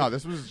didn't. No,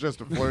 this was just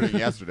flirting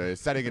yesterday,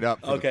 setting it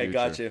up. For Okay, the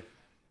got future. you.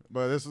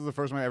 But this was the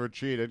first time I ever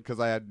cheated because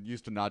I had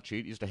used to not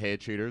cheat, used to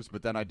hate cheaters.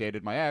 But then I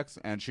dated my ex,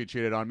 and she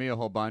cheated on me a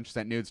whole bunch,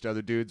 sent nudes to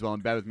other dudes while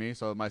in bed with me.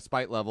 So my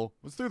spite level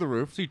was through the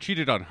roof. so you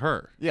cheated on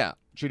her. Yeah,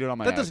 cheated on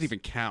my That ex. doesn't even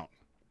count.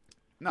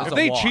 No. If a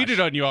they wash. cheated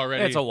on you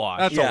already, It's a wash.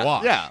 That's Yeah. a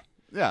wash.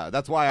 Yeah.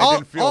 That's why I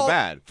didn't feel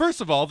bad.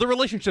 First of all, the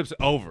relationship's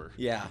over.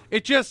 Yeah.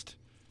 It just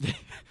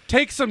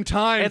takes some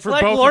time It's for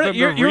like both Lord, of them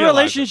your to realize it.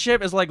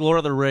 relationship is like Lord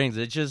of the Rings.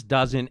 It just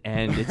doesn't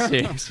end. It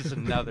seems it's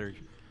another.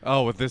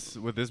 Oh, with this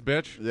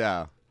bitch.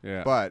 Yeah.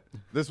 Yeah. But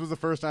this was the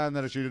first time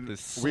that I cheated.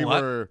 This We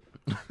slut.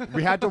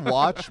 we had to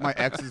watch my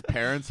ex's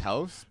parents'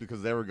 house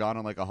because they were gone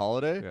on like a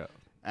holiday. Yeah.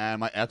 And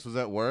my ex was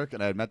at work,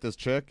 and I had met this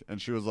chick, and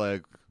she was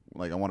like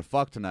I want to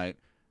fuck tonight.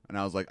 And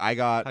I was like, I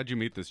got How'd you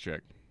meet this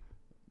chick?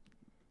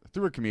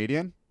 through a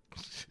comedian.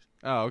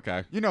 Oh,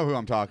 okay. You know who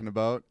I'm talking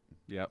about.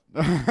 Yep.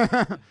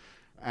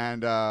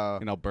 And In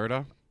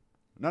Alberta.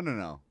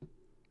 no.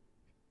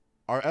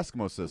 Our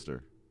Eskimo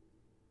sister.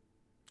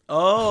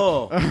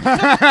 Oh, God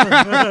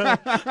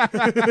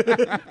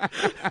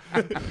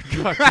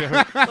damn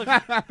it.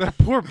 That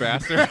poor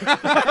bastard.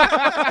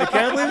 I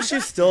can't believe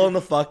she's still in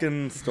the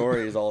fucking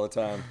stories all the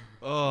time.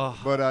 Oh,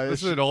 But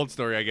this is an old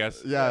story, I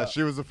guess. Yeah,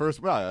 she was the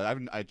first. Well,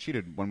 I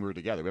cheated when we were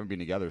together. We haven't been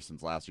together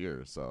since last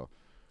year. So,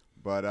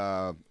 but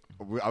I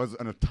was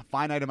in a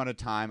finite amount of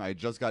time. I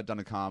just got done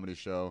a comedy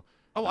show.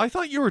 Oh, I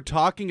thought you were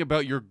talking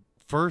about your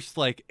first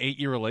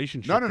 8-year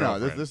relationship. No.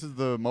 girlfriend. This is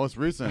the most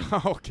recent.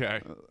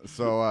 Okay.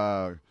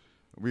 So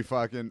we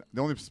fucking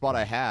the only spot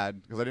I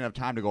had because I didn't have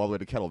time to go all the way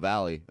to Kettle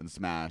Valley and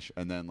smash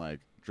and then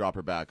drop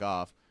her back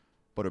off.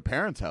 But her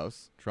parents'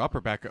 house. Drop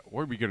her back.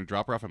 Were we going to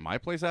drop her off at my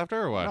place after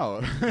or what?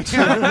 No,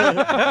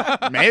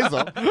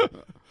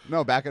 Maisel.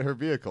 No, back at her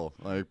vehicle.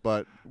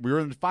 But we were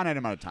in a finite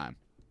amount of time.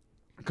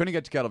 Couldn't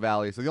get to Kettle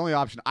Valley, so the only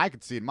option I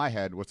could see in my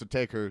head was to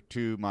take her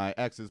to my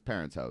ex's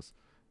parents' house.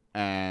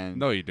 And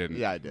No, you didn't.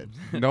 Yeah, I did.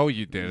 No,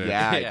 you didn't.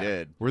 Yeah, I Yeah.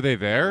 did. Were they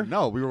there?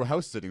 No, we were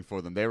house sitting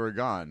for them. They were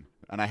gone,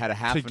 and I had a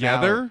half an hour.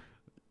 Together?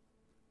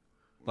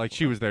 Like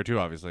she was there too,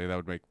 obviously. That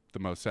would make the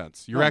most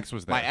sense. Your No, ex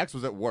was there. My ex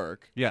was at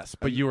work. Yes,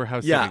 but you were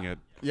house Yeah. sitting it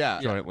Yeah,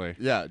 jointly.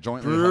 yeah,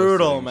 jointly.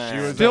 Brutal, house sitting. man.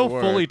 She was Still at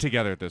work. fully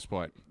together at this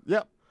point.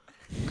 Yep.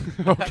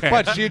 Okay.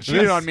 But she had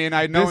cheated This- on me, and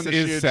I'd known this that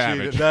is she had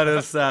savage. cheated. That is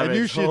I savage.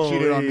 knew she had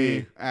cheated on Holy.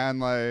 me, and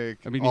like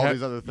I mean, all you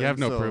these other things. you have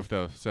no so proof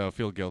though, so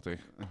feel guilty.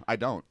 I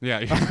don't.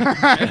 Yeah, you,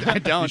 I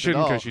don't. you at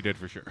shouldn't all. because she did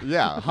for sure.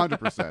 Yeah,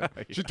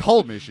 100%. She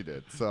told me she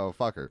did, so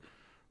fuck her.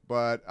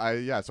 But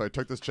so I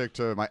took this chick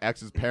to my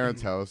ex's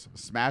parents' house,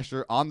 smashed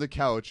her on the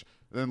couch,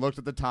 then looked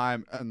at the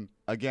time, and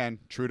again,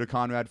 true to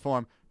Conrad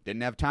form,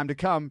 didn't have time to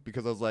come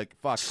because I was like,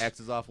 fuck, ex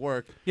is off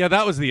work. Yeah,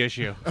 that was the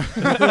issue.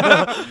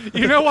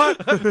 You know what?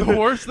 The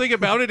worst thing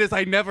about it is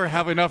I never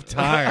have enough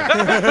time.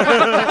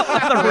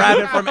 The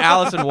rabbit from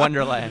Alice in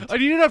Wonderland. I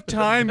need enough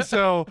time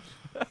so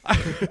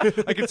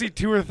I can see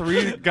 2 or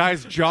 3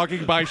 guys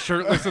jogging by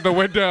shirtless in the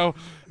window,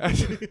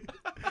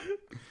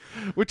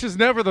 which is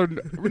never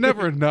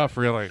enough,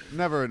 really.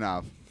 Never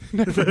enough.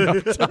 I'm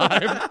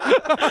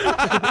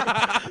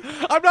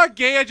not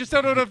gay. I just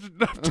don't have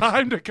enough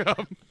time to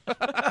come.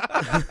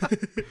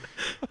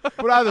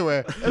 But either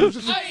way, it was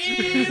just.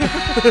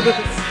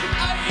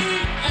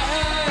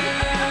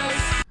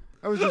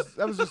 That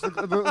was just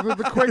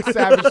the quick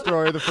savage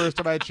story. The first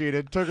time I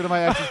cheated, took her to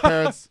my ex's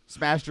parents,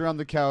 smashed her on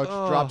the couch,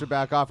 dropped her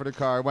back off at her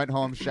car, went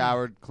home,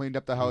 showered, cleaned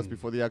up the house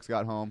before the ex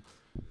got home.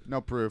 No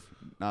proof,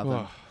 nothing.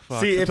 Oh,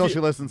 fuck. See, if Until you, she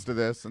listens to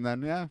this, and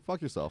then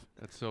fuck yourself.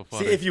 That's so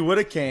funny. see, if you would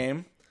have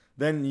came,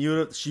 then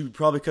she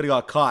probably could have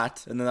got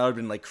caught, and then that would have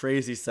been like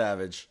crazy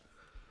savage.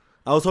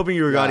 I was hoping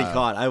you were getting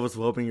caught. I was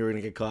hoping you were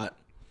gonna get caught.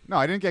 No,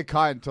 I didn't get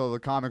caught until the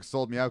comic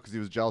sold me out because he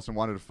was jealous and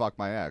wanted to fuck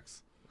my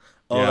ex.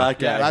 Oh, Yeah. that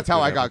guy. That's how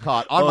I got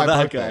caught on my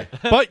that birthday.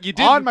 guy. but you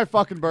did On my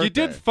fucking birthday. You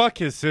did fuck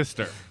his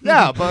sister,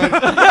 Yeah,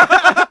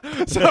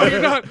 but so you're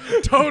not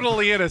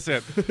totally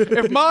innocent.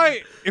 If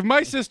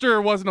my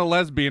sister wasn't a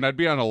lesbian, I'd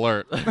be on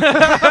alert.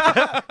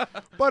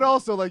 but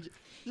also like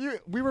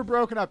we were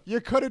broken up.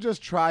 You could have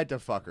just tried to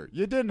fuck her.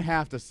 You didn't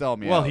have to sell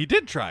me Well, out. he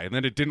did try, and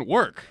then it didn't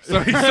work. So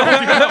he sold you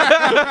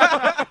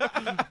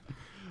out.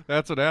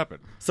 That's what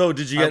happened. So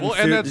did you get? We'll in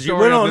end ser- that did you,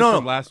 story wait, no, on this no,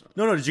 from last-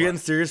 no. Did you get in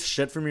serious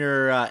shit from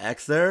your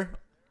ex there?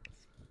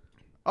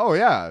 Oh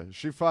yeah,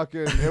 she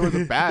fucking. It was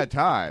a bad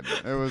time.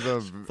 It was a.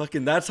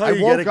 Fucking, that's how I you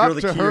get a woke girl up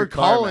to to key her your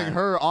car, calling man.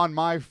 her on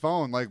my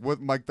phone, like with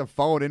like the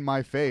phone in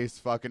my face,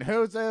 fucking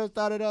who's this,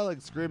 da da da,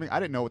 like screaming. I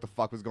didn't know what the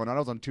fuck was going on. I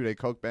was on 2-day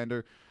coke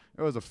bender.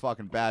 It was a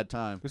fucking bad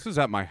time. This was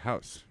at my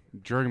house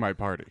during my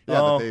party.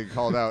 Yeah, Oh. that they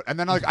called out, and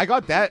then like I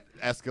got that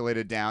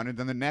escalated down, and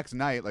then the next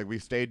night, like we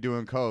stayed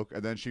doing coke,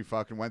 and then she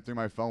fucking went through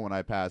my phone when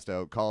I passed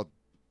out, called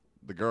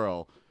the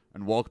girl,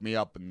 and woke me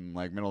up in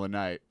like middle of the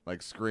night,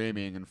 like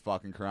screaming and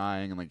fucking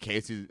crying, and like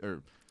Casey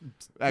or.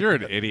 You're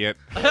an idiot.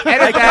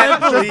 Edit that.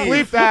 Just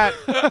believe. bleep that.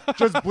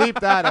 Just bleep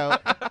that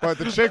out. But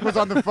the chick was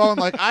on the phone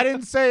like, I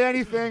didn't say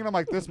anything. And I'm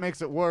like, this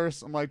makes it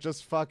worse. I'm like,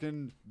 just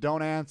fucking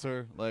don't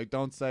answer. Like,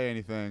 don't say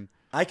anything.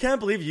 I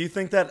can't believe you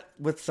think that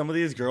with some of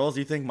these girls,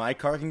 you think my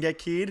car can get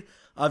keyed.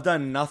 I've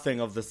done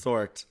nothing of the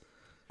sort.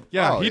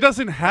 Yeah, Oh, he yeah.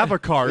 doesn't have a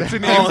car. It's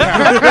an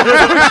impact.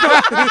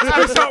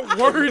 He's not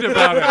worried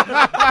about it.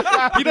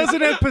 He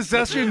doesn't have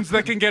possessions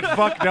that can get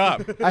fucked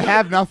up. I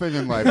have nothing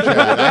in life,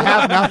 Chad. I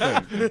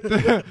have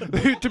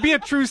nothing. To be a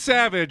true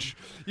savage,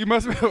 you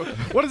must.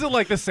 What is it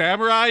like the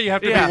samurai? You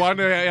have to Yeah. be one.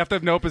 You have to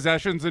have no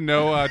possessions and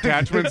no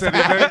attachments.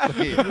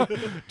 Anything.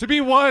 To be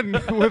one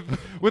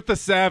with the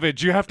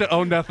savage, you have to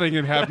own nothing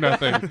and have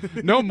nothing.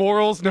 No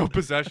morals, no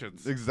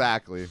possessions.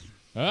 Exactly.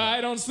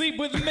 I don't sleep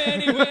with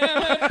many women,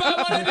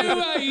 but when I do,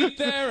 I eat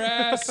their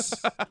ass.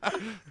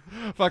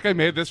 Fuck! I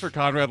made this for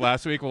Conrad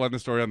last week. We'll end the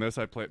story on this.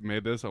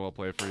 Made this. I will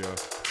play it for you.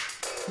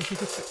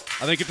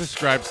 I think it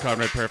describes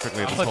Conrad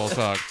perfectly. This whole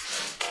song.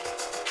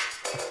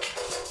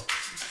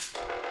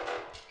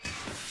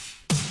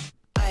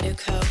 I do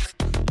coke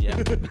Yeah.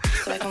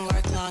 so I can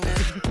work longer,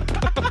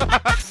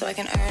 so I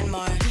can earn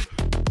more,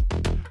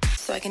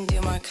 so I can do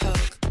more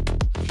coke.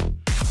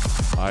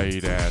 I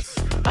eat ass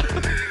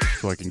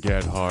so I can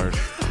get hard,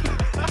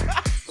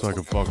 so I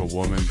can fuck a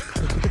woman,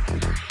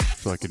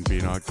 so I can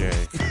be not gay.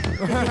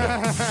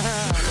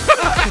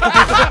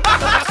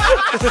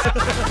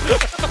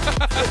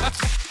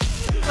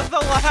 The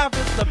laugh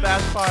is the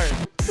best part.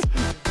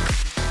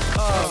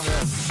 Oh,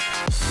 man.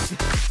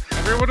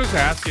 Everyone was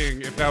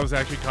asking if that was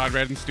actually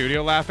Conrad in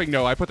studio laughing.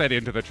 No, I put that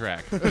into the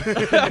track.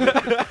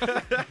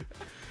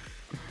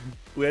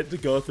 We had to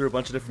go through a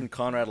bunch of different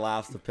Conrad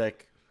laughs to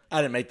pick. I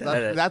didn't make that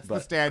edit. That's the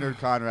but standard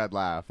Conrad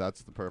laugh.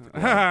 That's the perfect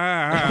one.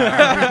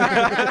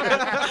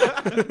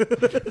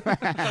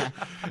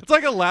 It's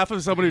like a laugh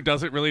of someone who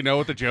doesn't really know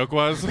what the joke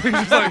was. He's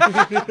just like,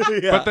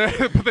 yeah.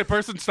 but the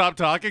person stopped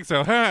talking,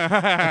 so.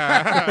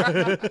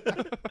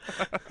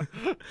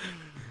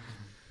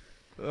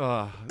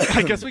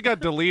 I guess we got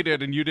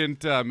deleted and you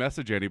didn't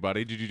message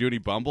anybody. Did you do any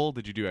Bumble?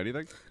 Did you do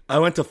anything? I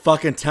went to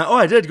fucking town. Oh,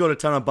 I did go to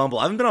town on Bumble.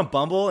 I haven't been on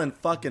Bumble in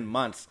fucking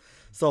months.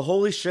 So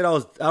holy shit, I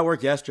was at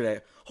work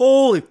yesterday.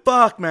 Holy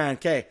fuck, man.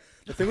 Okay,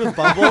 the thing with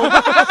Bumble.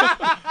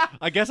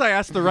 I guess I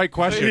asked the right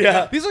question.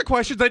 Yeah. These are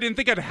questions I didn't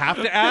think I'd have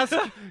to ask.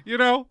 You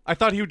know, I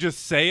thought he would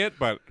just say it,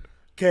 but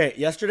Okay,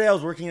 yesterday I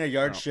was working a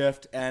yard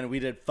shift and we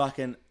did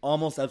fucking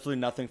almost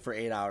absolutely nothing for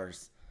 8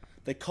 hours.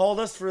 They called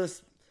us for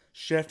this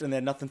shift and they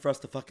had nothing for us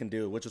to fucking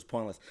do, which was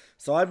pointless.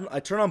 So I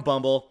turned on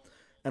Bumble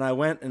and I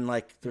went and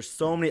like there's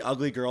so many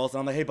ugly girls and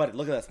I'm like, hey buddy,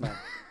 look at this, man.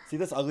 See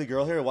this ugly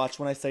girl here? Watch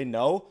when I say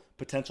no,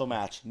 potential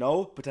match.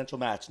 No, potential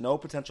match. No,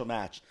 potential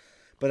match.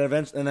 But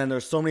eventually, and then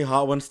there's so many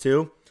hot ones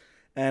too.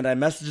 And I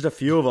messaged a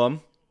few of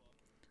them.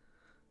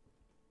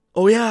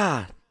 Oh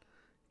yeah.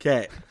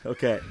 Okay.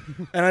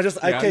 And I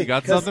just you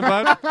got something,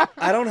 bud?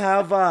 I don't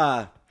have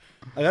I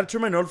gotta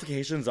turn my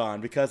notifications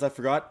on because I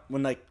forgot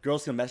when like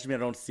girls can message me I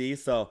don't see.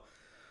 So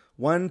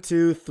 1,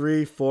 2,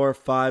 3, 4,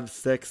 5,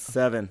 6,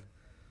 7.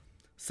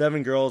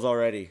 7 girls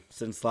already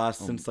since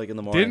like in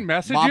the morning. Didn't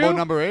message Mambo you?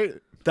 number 8.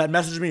 That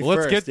messaged me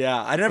Let's first. get-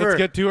 Yeah. Let's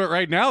get to it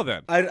right now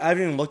then. I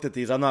haven't even looked at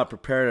these. I'm not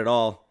prepared at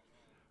all.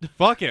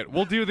 Fuck it.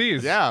 We'll do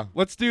these. Yeah.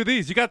 Let's do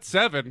these. You got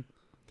 7.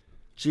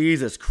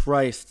 Jesus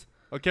Christ.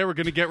 Okay, we're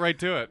going to get right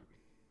to it.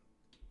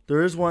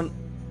 There is one.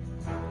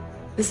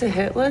 This is a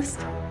hit list?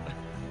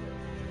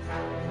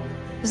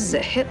 This is a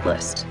hit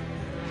list.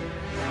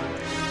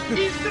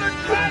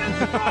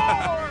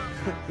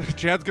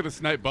 Chad's going to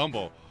snipe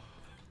Bumble.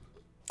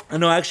 I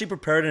know I actually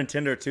prepared in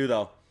Tinder too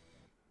though.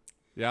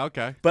 Yeah,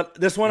 okay. But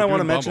this one You're I want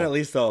to doing mention Bumble. at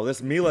least though.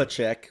 This Mila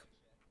chick.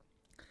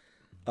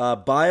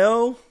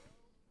 Bio.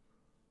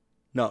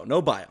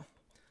 No bio.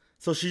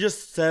 So she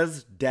just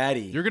says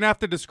daddy. You're going to have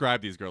to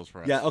describe these girls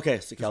for us. Yeah, okay.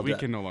 So we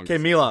can no longer Okay,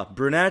 see Mila,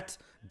 brunette,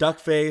 duck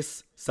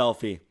face,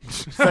 selfie.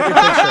 Second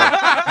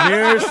picture.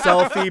 Mirror,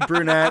 selfie,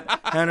 brunette,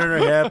 hand on her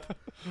hip.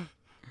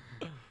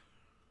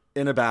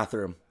 In a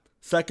bathroom.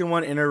 Second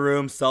one, in her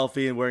room,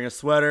 selfie and wearing a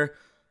sweater.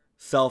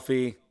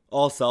 Selfie.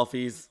 All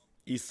selfies.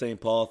 East St.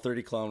 Paul,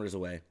 30 kilometers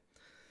away.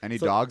 Any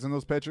dogs in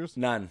those pictures?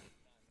 None.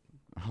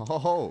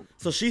 Oh.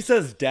 So she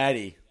says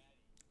daddy.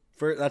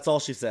 That's all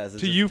she says.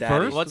 is To just you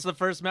daddy. first? What's the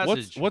first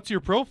message? What's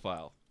your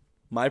profile?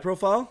 My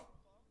profile?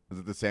 Is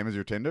it the same as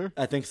your Tinder?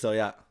 I think so,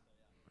 yeah.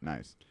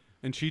 Nice.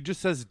 And she just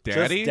says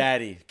daddy? Just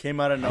daddy. Came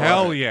out of nowhere.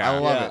 Hell yeah. I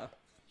love Yeah. it.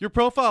 Your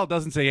profile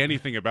doesn't say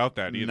anything about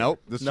that either. Nope.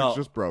 This No. chick's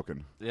just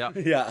broken. Yeah.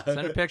 Yeah. Send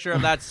a picture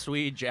of that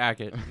sweet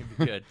jacket. It'd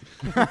be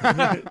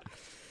good.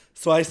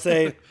 So I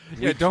say,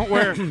 Yeah, don't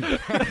wear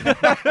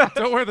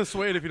don't wear the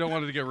suede if you don't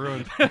want it to get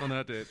ruined on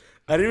that date.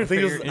 I didn't even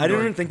Figure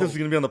think this was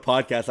gonna be on the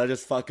podcast. I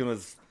just fucking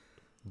was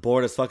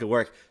bored as fuck at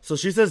work. So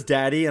she says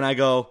daddy and I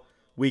go,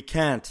 we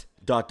can't ...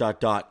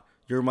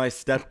 You're my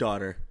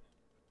stepdaughter.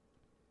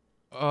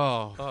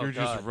 Oh, you're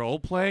God. just role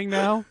playing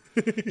now?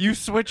 You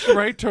switched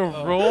right to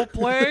role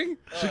playing?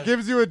 She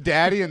gives you a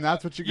daddy, and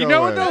that's what you go You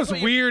know with. when those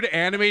weird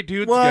anime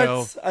dudes What?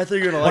 go? I thought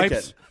you were gonna like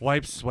Wipes, it.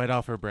 wipes sweat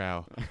off her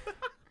brow.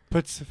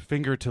 Puts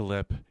finger to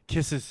lip.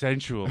 Kisses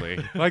sensually.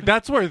 Like,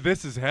 that's where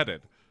this is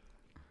headed.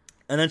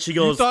 And then she You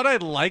goes, thought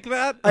I'd like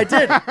that? I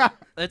did.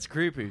 That's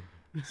creepy.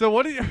 So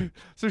what do you...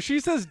 So she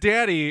says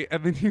daddy,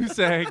 and then you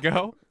say,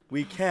 go.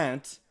 We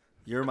can't.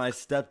 You're my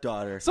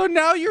stepdaughter. So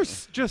now you're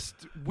just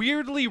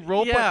weirdly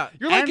role Yeah, playing.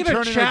 You're like and in a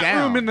turning her chat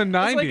down. room in the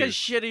 90s. It's like a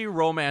shitty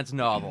romance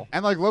novel.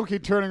 And like low-key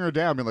turning her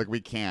down, being like, we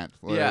can't.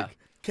 Like, Yeah.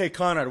 Okay,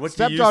 Conrad, what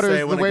do you Stepdaughter say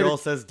is when the a way girl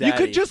to- says You daddy?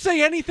 could just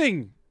say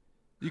anything.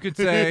 You could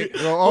say,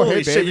 Oh, Holy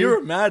hey, shit, baby. you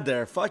were mad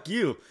there. Fuck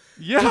you.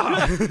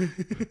 yeah.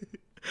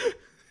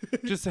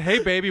 Just say, hey,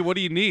 baby, what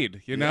do you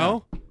need? You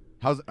know?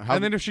 How's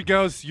And then if she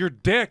goes, your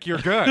dick, you're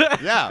good.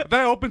 yeah.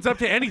 That opens up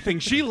to anything.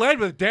 She led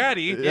with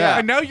daddy, Yeah.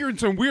 and now you're in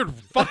some weird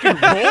fucking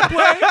role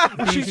play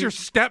where she's your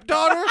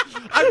stepdaughter?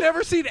 I've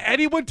never seen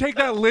anyone take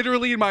that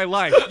literally in my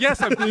life.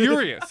 Yes, I'm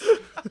furious.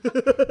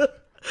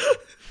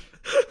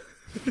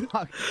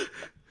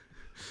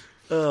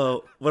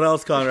 Oh, what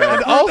else, Conrad?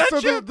 And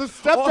also, shit- the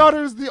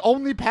stepdaughter is the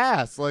only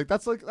pass.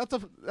 That's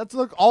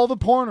all the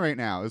porn right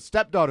now is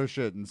stepdaughter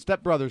shit and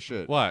stepbrother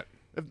shit. What?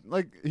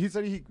 Like he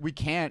said, we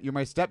can't. You're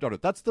my stepdaughter.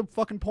 That's the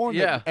fucking porn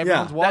Yeah. that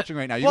everyone's Yeah. watching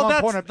right now. You Well, go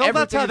on Pornhub,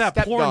 that's how everything is that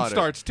porn stepdaughter.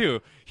 starts,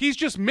 too. He's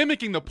just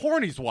mimicking the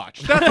porn he's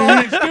watched. That's all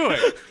he's doing.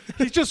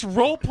 He's just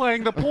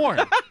role-playing the porn.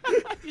 And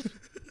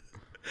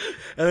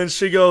then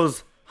she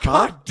goes,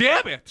 huh? God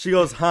damn it. She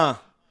goes, huh?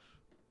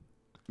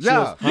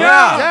 Yeah.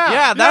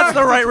 Yeah, that's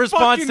the right it's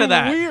response to fucking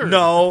that. Weird.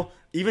 No.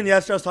 Even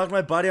yesterday, I was talking to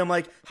my buddy. I'm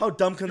like, how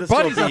dumb can this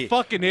Buddy's girl a be?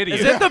 fucking idiot.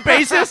 Is it the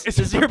basis? Is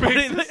it your the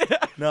basis?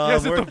 No, Yeah,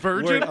 is I'm it the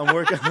virgin? I'm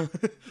working.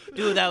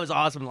 Dude, that was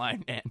awesome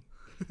line, man.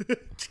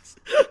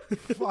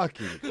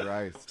 Fucking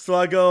Christ. So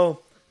I go,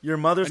 your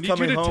mother's I need you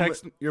coming to home.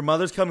 text- Your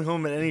mother's coming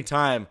home at any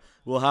time.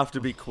 We'll have to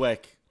be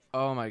quick.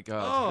 Oh my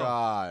god. Oh.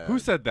 God. Who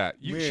said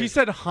that? Me. She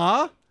said,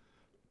 huh?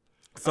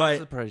 So I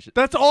Surprised you.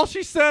 That's all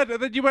she said.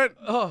 And then you went,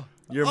 Oh.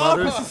 Your Oh,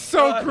 mother's. this is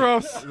so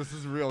gross. This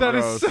is real That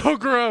gross. is so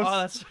gross. Oh,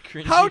 that's so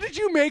cringy. How did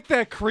you make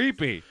that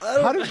creepy?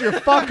 How did you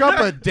fuck up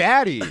a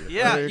daddy?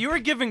 Yeah, Like, you were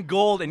given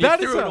gold and you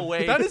That is threw it a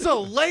away. that is a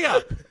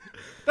layup.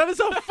 That is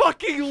a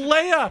fucking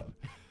layup.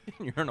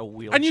 You're in a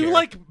wheelchair. And you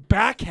like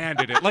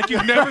backhanded it like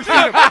you've never seen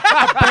a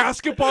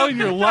basketball in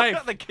your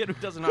life. the kid who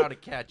doesn't know how to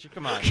catch.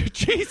 Come on.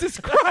 Jesus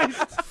Christ.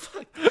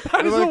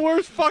 That is the like-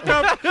 worst fuck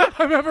up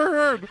I've ever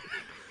heard.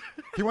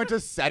 He went to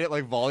set it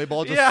like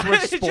volleyball, just Yeah,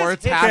 switch it just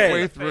sports hit halfway him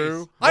in the through.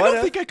 face. I don't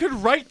What think I could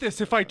write this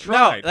if I No,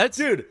 tried. that's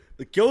Dude,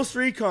 the Ghost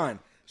Recon.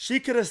 She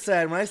could have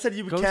said, when I said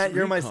you Ghost can't,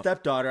 you're my Recon.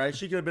 stepdaughter,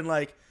 she could have been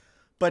like,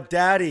 but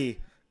daddy.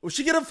 Well,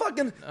 she could have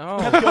fucking Oh.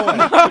 kept going.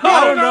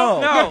 I don't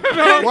know.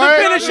 no. What?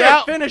 Finish Yeah.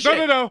 it. Finish No, it.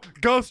 no, no.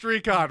 Ghost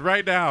Recon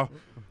right now.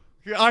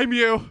 I'm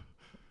you.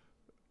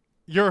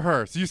 You're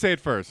her. So you say it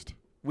first.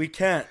 We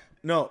can't.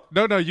 No,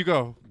 No, you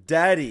go.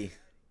 daddy.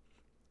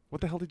 What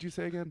the hell did you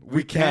say again?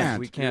 We can't.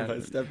 We can't. You're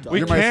my stepdaughter. We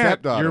You're my can't.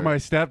 stepdaughter. You're my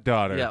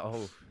stepdaughter. Yeah.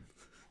 Oh.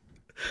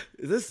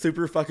 Is this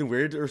super fucking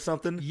weird or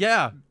something?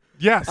 Yeah.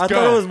 Yes, I go.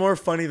 thought it was more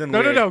funny than No,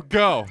 weird.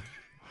 go. And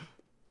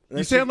You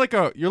then sound like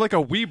you're like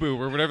a weeboo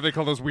or whatever they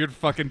call those weird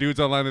fucking dudes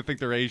online that think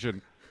they're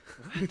Asian.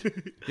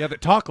 Yeah,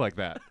 that talk like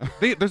that.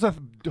 There's a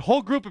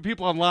whole group of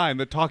people online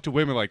that talk to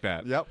women like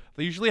that. Yep.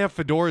 They usually have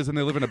fedoras and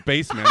they live in a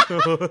basement.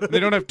 They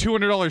don't have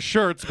 $200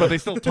 shirts, but they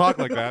still talk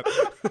like that.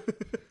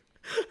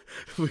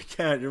 we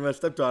can't. You're my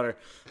stepdaughter.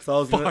 So I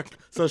was gonna, Fuck.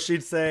 so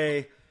she'd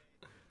say,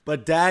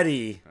 but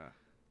daddy,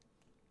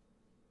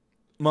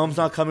 mom's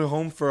not coming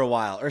home for a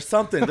while or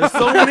something. There's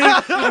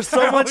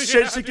so much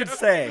shit she could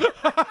say.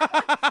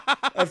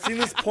 I've seen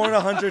this porn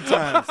 100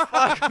 times.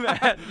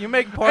 Man, you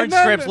make porn And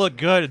then- scripts look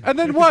good. And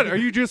then what? Are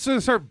you just going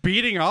to start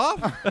beating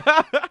off?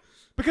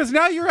 Because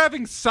now you're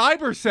having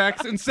cyber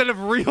sex instead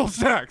of real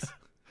sex.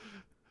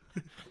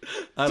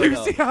 I Do don't you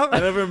know. see how I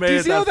never made do you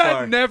it see how that that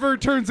far. never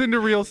turns into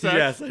real sex?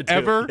 Yes, I do.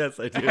 Ever? Yes,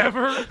 I do.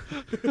 Ever?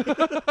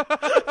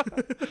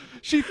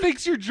 She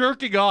thinks you're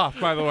jerking off,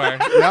 by the way.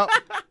 Yep.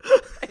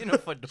 In a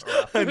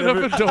fedora. I In a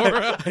never,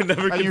 fedora. I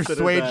never And your considered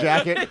suede that.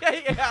 jacket.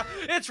 Yeah,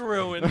 it's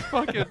ruined.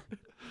 Fucking.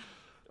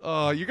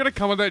 Oh, you're gonna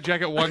come with that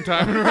jacket one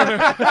time. and run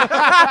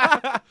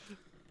it.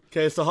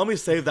 Okay, so help me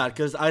save that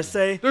because I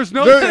say There's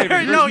no There- saving. no,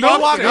 There's you no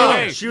walk saving.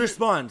 away. she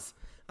responds.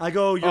 I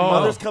go, your Oh.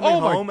 mother's coming Oh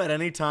my- home at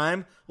any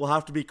time. We'll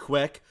have to be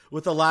quick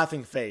with a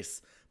laughing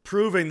face,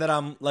 proving that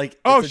I'm like.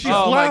 Oh, it's a she's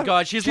joke. Oh my laugh-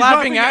 God, she's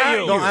laughing at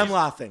you. No, I'm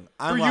laughing.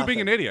 I'm For you laughing.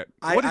 being an idiot.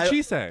 I- What did I-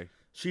 she say?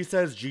 She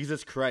says,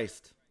 Jesus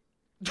Christ.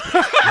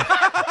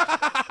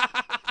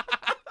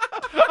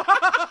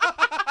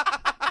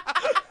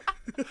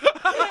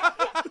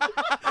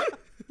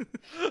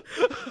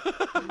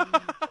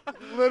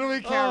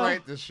 Literally can't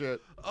write this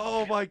shit.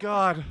 Oh my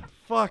God.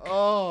 Fuck.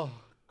 Oh.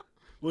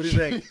 What do you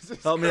think?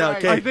 Jesus Help me out.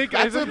 Christ. Okay. I think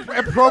That's an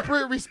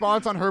appropriate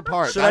response on her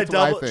part. should That's I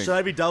double? what I think. Should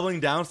I be doubling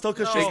down still?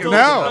 Because she's No. still.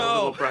 No. A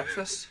little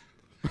breakfast,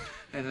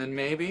 and then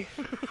maybe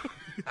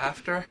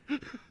after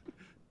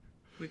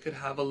we could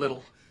have a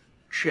little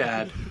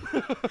Chad.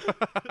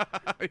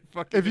 I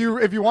fucking-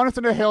 If you want to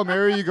send a Hail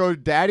Mary, you go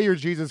Daddy or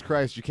Jesus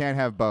Christ. You can't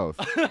have both.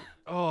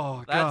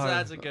 oh God.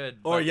 That's a good.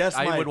 Or but yes,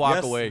 I my would walk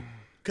yes, away.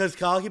 Because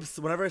Kyle keeps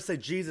whenever I say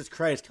Jesus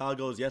Christ, Kyle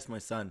goes, "Yes, my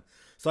son."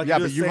 So I can Yeah,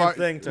 do but the you've same already-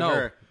 thing to No.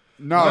 her.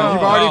 No, No.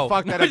 you've already No.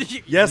 fucked that up.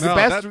 Yes, The No,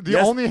 best, that- the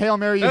yes. only Hail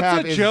Mary you That's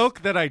have a is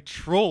joke that I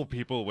troll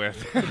people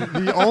with.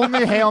 the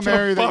only Hail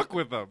Mary to that fuck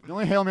with them. the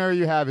only Hail Mary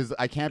you have is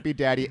I can't be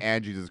Daddy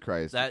and Jesus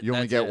Christ. You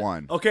only That's get it.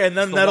 one. Okay, and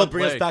then the that'll one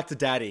bring us play. back to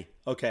Daddy.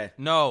 Okay.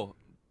 No,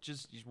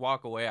 just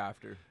walk away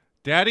after.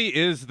 Daddy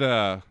is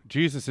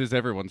Jesus is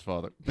everyone's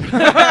father.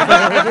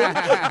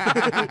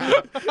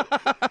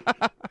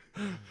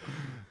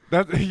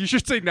 You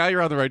should say now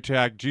you're on the right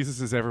track. Jesus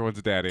is everyone's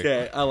daddy.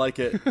 Okay, I like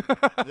it.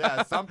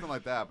 Yeah, something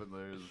like that. But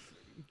there's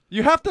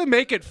You have to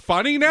make it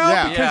funny now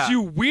Yeah. because Yeah.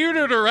 you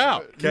weirded her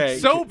out Okay.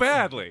 so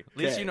badly. At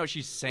least Okay. you know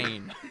she's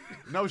sane.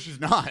 no,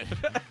 she's not.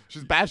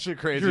 She's batshit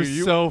crazy. You're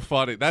You- so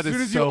funny. That as is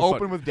soon as so you funny.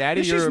 open with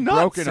Daddy, Yeah, you're she's a not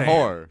broken sane.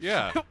 whore.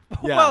 Yeah. Yeah,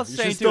 Well, she's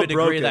sane to still a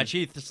degree broken. that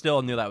she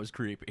still knew that was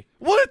creepy.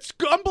 Well, it's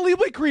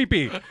unbelievably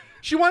creepy.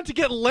 She wanted to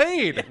get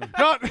laid,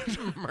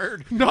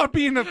 not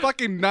be in a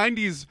fucking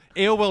 90s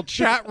AOL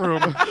chat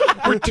room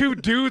where two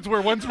dudes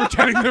where one's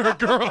pretending they're a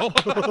girl.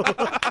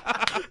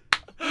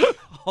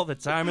 All the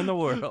time in the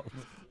world.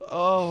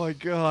 Oh my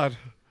God.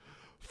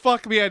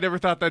 Fuck me, I never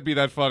thought that'd be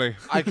that funny.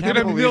 I can't In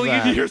a believe million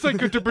that. years I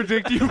could to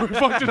predict you would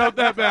fucked it up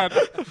that bad.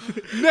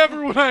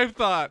 Never would I have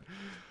thought.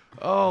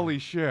 Holy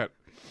shit.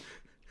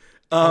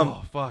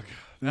 Oh fuck.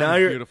 That Now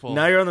is you're beautiful.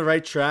 now you're on the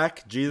right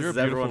track. Jesus You're a is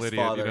beautiful everyone's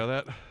idiot, father. you know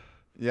that?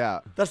 Yeah,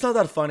 That's not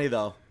that funny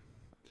though.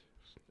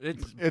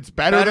 it's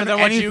better than than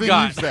what you anything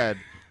got. you've said.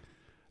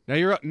 Now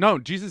you're no,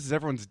 Jesus is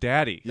everyone's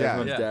daddy. Yeah.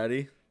 Everyone's Yeah.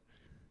 daddy.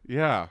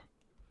 Yeah.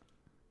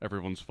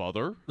 Everyone's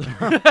father.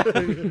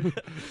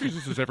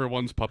 Jesus is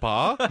everyone's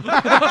papa.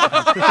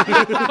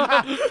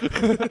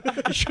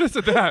 You should have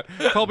said that.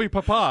 Call me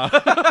papa.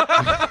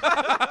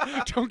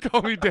 Don't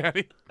call me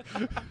daddy.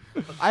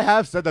 I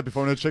have said that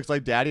before. When a chick's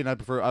like daddy, and I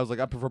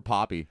prefer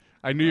Poppy.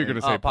 I knew you were going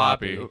to say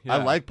Poppy. Yeah.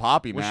 I like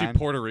Poppy, Was man. she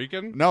Puerto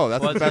Rican? No,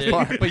 that's the best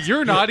part. But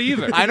you're not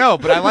either. I know,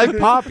 but I like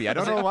Poppy. I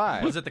don't know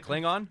why. Was it the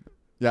Klingon?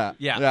 Yeah.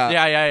 Yeah.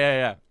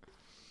 Okay,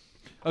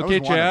 That was one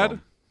of Chad.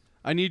 them.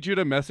 I need you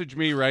to message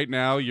me right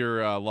now your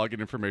login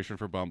information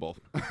for Bumble.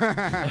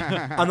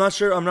 I'm not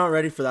sure. I'm not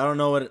ready for that. I don't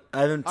know what.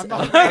 I haven't. I'm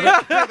not ready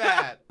for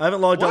that. I haven't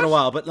logged on in a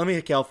while, but let me.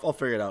 Okay, I'll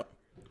figure it out.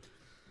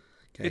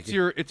 Okay,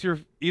 It's your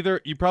either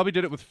you probably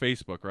did it with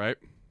Facebook, right?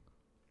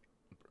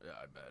 Yeah,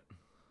 I bet.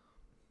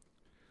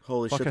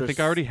 Holy Fuck, shit! I think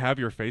I already have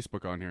your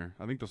Facebook on here.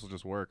 I think this will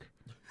just work.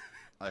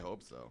 I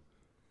hope so.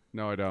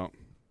 No, I don't.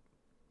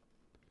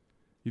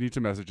 You need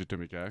to message it to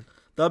me, okay?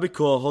 That'd be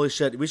cool. Holy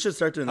shit! We should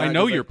start doing that. I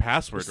know 'cause, your like,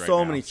 password there's right so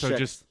now. many so chicks.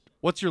 just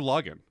what's your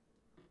login?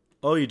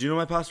 Oh, you do know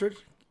my password?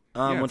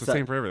 Yeah, it's what's the that?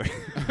 same for everything.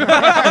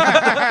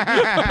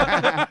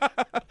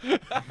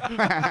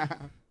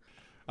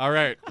 All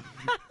right.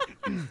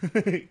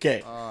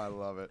 Okay. Oh, I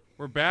love it.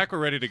 We're back. We're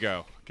ready to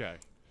go. Okay.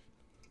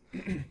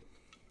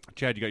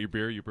 Chad, you got your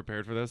beer? You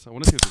prepared for this? I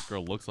want to see what this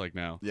girl looks like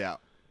now. Yeah.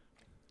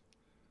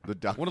 The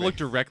duck. I want to look face.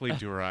 directly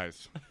into her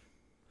eyes.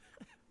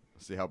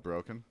 See how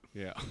broken?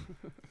 Yeah.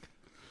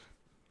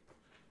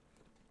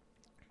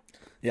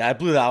 Yeah, I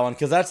blew that one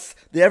because that's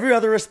every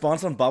other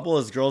response on Bumble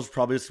is girls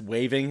probably just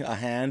waving a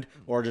hand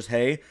or just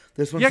hey.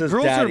 This one Yeah, says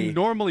girls daddy. are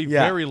normally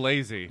Yeah. very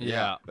lazy.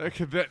 Yeah.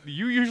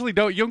 You usually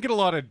don't. You don't get a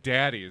lot of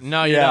daddies.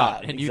 No, you Yeah,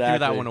 don't. And you threw that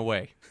exactly. one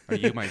away. Are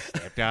you my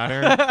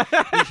stepdaughter?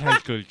 Who's high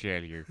school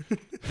Chad here?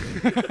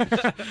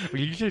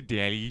 When you said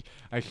daddy,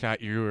 I thought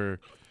you were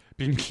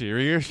being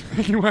serious.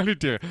 You wanted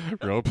to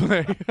role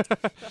play.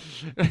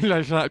 And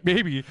I thought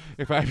maybe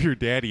if I'm your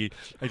daddy,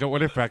 I don't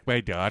want to fuck my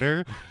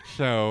daughter.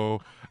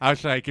 So I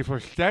was like, if we're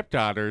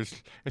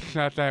stepdaughters, it's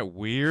not that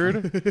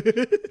weird.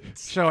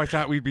 So I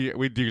thought we'd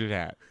do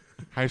that.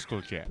 High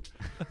school Chad.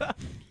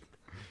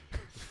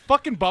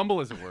 Fucking Bumble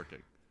isn't working.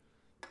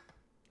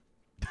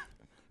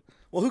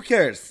 Well, who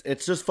cares?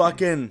 It's just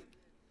fucking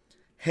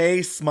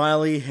hey,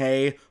 smiley,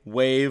 hey,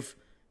 wave,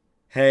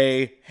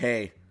 hey,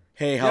 hey,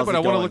 hey. How's Yeah, but it I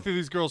want going? to look through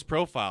these girls'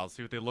 profiles,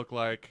 see what they look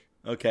like.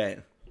 Okay.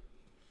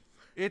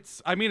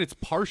 It's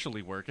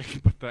partially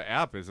working, but the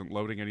app isn't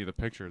loading any of the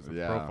pictures and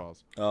Yeah.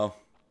 profiles. Oh.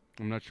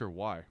 I'm not sure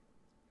why.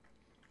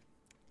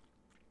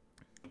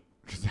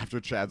 Because after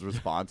Chad's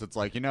response, it's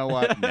like, you know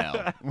what?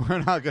 No, we're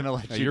not gonna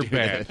let No, you you're do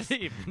banned. this.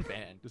 You've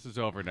banned. This is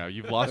over now.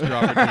 You've lost your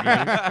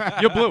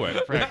opportunity. You blew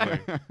it, frankly.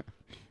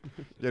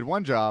 You had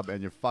one job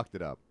and you fucked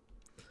it up.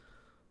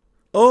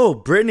 Oh,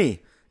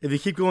 Brittany. If you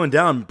keep going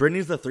down,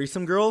 Brittany's the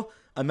threesome girl.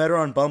 I met her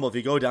on Bumble. If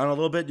you go down a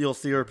little bit, you'll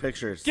see her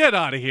pictures. Get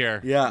out of here.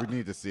 Yeah. We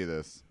need to see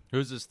this.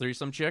 Who's this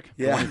threesome chick?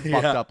 Yeah. Fucked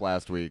yeah. up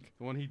last week.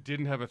 The one he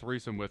didn't have a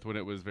threesome with when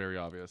it was very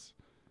obvious.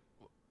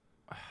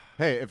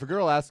 Hey, if a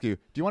girl asks you,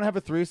 "Do you want to have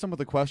a threesome with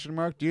a question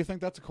mark?" Do you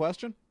think that's a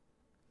question?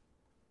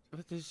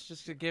 But it's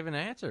just to give an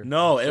answer.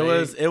 No, Say-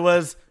 it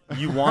was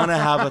you want to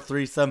have a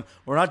threesome.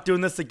 We're not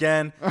doing this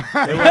again. It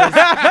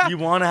was you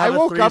want to I have a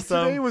woke up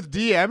threesome. today with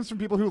DMs from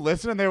people who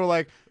listen, and they were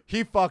like,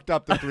 "He fucked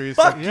up the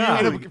threesome." Fuck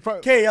Yeah. you.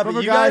 Okay, yeah, from but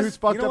a you guy guys, who's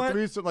fucked you know up what?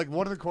 threesome. Like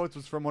one of the quotes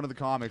was from one of the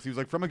comics. He was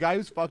like, "From a guy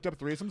who's fucked up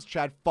threesomes,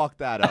 Chad fucked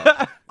that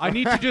up." I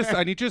need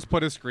to just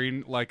put a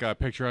screen, like a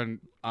picture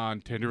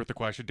on Tinder with the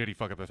question, did he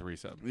fuck up a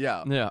threesome?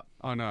 Yeah. Yeah.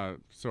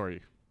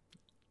 Sorry.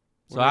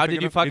 So What am I how did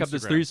thinking you of? fuck up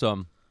this Instagram.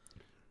 threesome?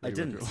 I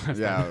didn't.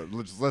 Yeah.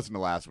 Just listen to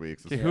last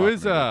week's. This Okay, is who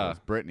is, fucking ridiculous.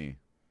 Brittany?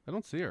 I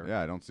don't see her.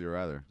 Yeah, I don't see her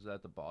either. Is that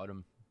at the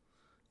bottom?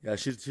 Yeah,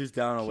 she's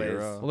down a ways.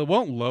 Kira. Well, it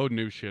won't load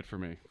new shit for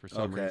me for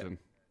some Okay. reason.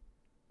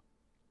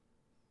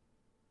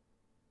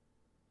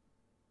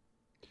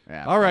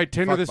 Yeah, All right, fuck-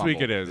 Tinder fuck this week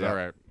Bumble. it is. Yeah. All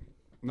right.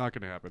 Not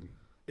going to happen.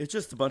 It's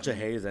just a bunch of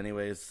haze,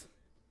 anyways.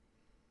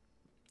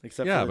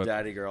 Except Yeah, for the but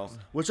daddy girl.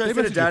 Which they I fit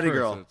a messaged you daddy first,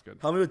 girl. so that's good.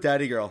 Help me with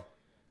daddy girl.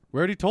 We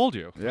already told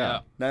you. Yeah.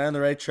 Now on the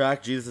right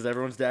track. Jesus is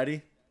everyone's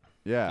daddy.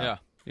 Yeah. Yeah.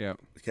 Yeah.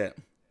 Okay.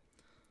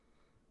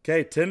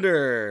 Okay,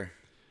 Tinder.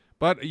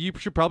 But you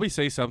should probably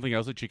say something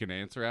else that she can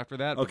answer after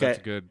that. But Okay. that's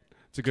good.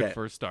 It's a good Okay.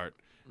 first start.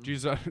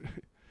 Jesus,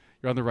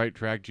 you're on the right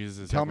track. Jesus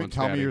is Tell me everyone's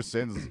daddy. your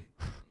sins.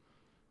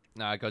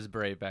 Nah, it goes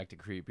right back to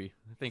creepy.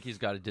 I think he's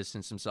got to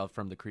distance himself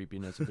from the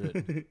creepiness a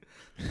bit.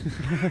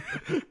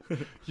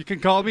 You can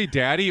call me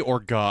daddy or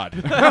God.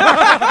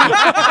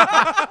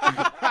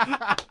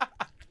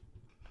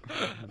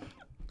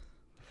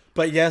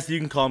 But yes, you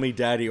can call me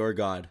daddy or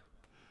God.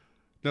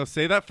 No,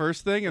 say that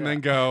first thing and then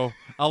go,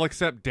 I'll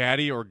accept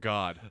daddy or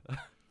God.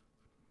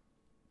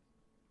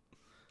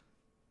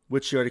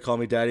 Which she already called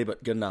me daddy,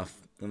 but good enough.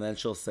 And then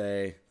she'll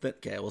say,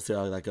 okay, we'll see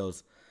how that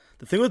goes.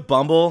 The thing with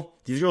Bumble,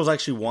 these girls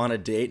actually want a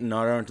date and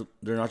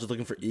they're not just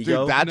looking for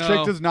ego. Dude, that No.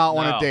 chick does not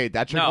want No. a date.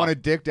 That chick No.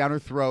 wanted dick down her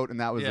throat, and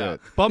that was Yeah.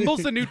 it.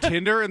 Bumble's the new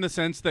Tinder in the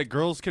sense that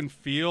girls can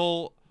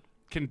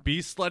be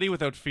slutty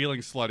without feeling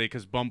slutty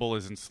because Bumble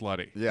isn't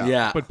slutty. Yeah.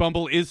 Yeah. But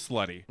Bumble is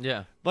slutty.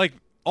 Yeah. Like,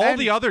 all And-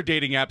 the other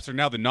dating apps are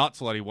now the not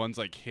slutty ones,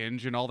 like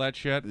Hinge and all that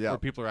shit, Yeah. where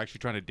people are actually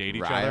trying to date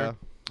each Raya. other.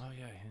 Oh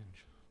yeah,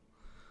 Hinge.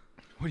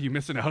 What, are you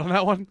missing out on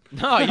that one?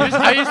 No,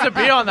 I used to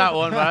be on that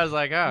one, but I was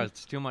like, oh,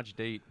 it's too much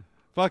date.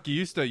 Fuck, you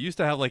used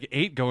to have like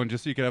 8 going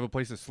just so you could have a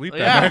place to sleep.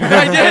 Yeah,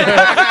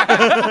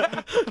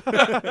 That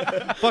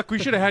I did. Fuck, we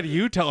should have had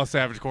you tell a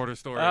Savage Quarter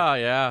story. Oh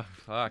yeah,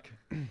 fuck.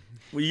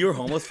 Well, you were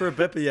homeless for a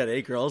bit, but you had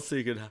 8 girls, so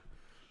you could.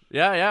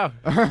 Yeah, yeah.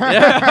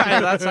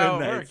 That's how it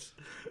Nice. works.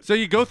 So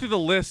you go through the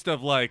list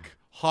of like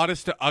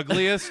hottest to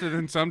ugliest, and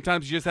then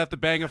sometimes you just have to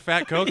bang a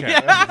fat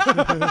cokehead.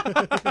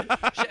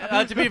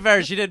 To be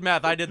fair, she did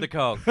meth. I did the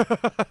coke.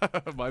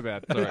 My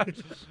bad. Sorry.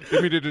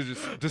 Didn't mean to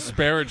just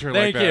disparage her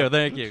like that.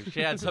 Thank you. She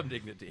had some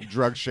dignity.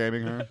 Drug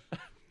shaming her.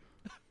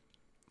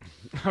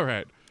 All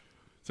right.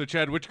 So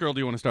Chad, which girl do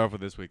you want to start off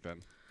with this week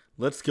then?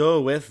 Let's go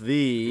with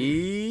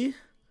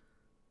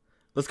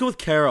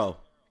Caro.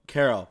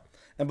 Caro.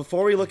 And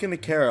before we look into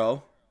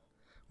Caro,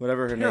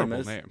 whatever her Terrible name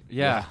is, name.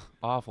 Yeah,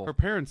 awful. Her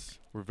parents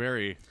were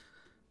very.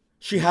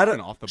 she had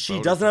Fucking off the she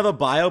boat doesn't or have a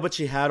bio, but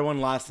she had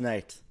one last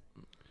night.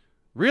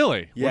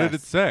 Really? What did it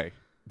Yes. say?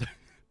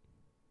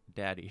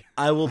 Daddy.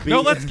 I will be.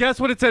 No, let's guess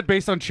what it said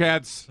based on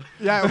Chad's.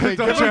 Yeah, okay,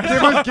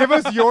 give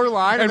us your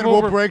line, and then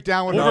we'll break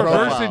down what We'll the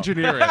reverse profile.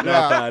 engineer it. Not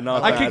bad.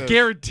 Not I bad. can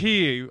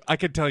guarantee you, I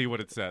can tell you what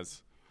it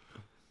says.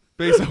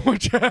 Based on what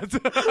Chad's.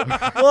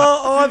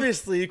 Well,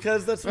 obviously,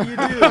 because that's what you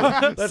do.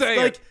 That's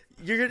Say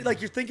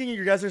like you're thinking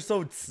you guys are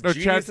so No,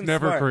 genius Chad's and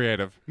never smart.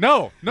 creative.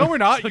 No, we're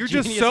not. You're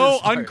just Genius so is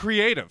smart.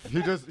 uncreative.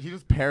 He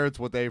just parrots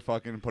what they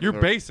fucking put. You're in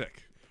their...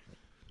 basic.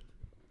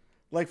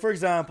 Like for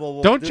example,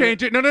 we'll Don't do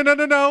change it.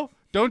 No.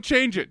 Don't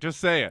change it. Just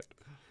say it.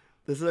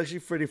 This is actually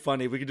pretty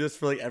funny. We could do this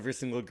for like every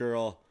single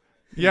girl.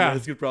 Yeah,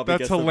 this could probably that's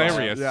get some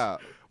hilarious. Yeah.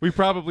 We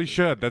probably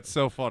should. That's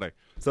so funny.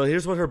 So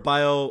here's what her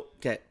bio.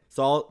 Okay,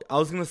 so I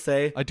was gonna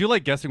say. I do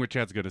like guessing what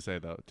Chad's going to say,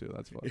 though, too.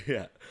 That's fun.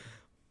 Yeah.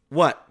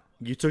 What?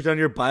 You took down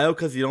your bio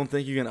because you don't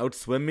think you can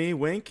outswim me?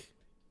 Wink.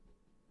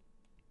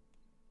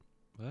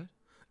 What?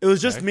 It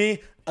was just me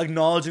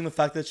acknowledging the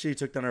fact that she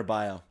took down her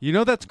bio. You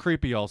know that's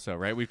creepy also,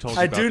 right? We've told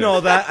you I about do this.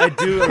 know that. I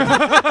do.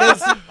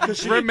 'Cause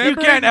she-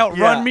 Remember- You can't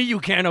outrun Yeah. me. You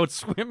can't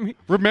outswim me.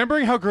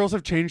 Remembering how girls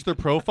have changed their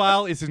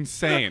profile is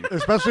insane.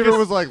 Especially if it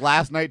was like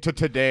last night to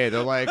today.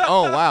 They're like,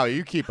 oh, wow,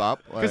 you keep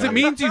up. Because it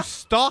means you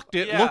stalked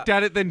it, Yeah. looked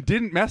at it, then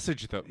didn't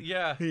message them.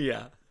 Yeah.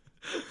 Yeah.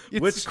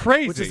 It's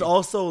crazy. Which is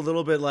also a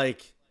little bit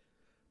like,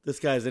 this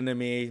guy's into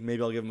me.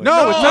 Maybe I'll give him a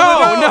No,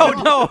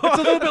 No. It's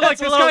a little bit like,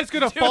 this guy's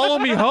going to follow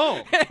me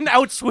home. And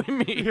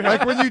outswim me.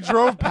 Like when you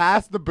drove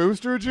past the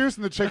booster juice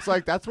and the chick's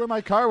like, that's where my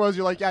car was.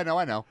 You're like, yeah, no,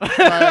 I know. Like,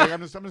 I'm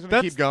just going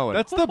to keep going.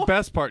 That's the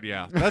best part,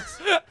 yeah.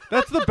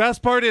 That's the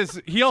best part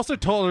is he also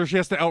told her she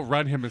has to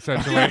outrun him,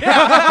 essentially.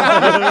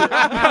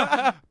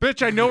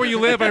 Bitch, I know where you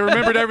live. I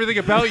remembered everything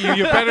about you.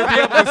 You better be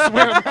able to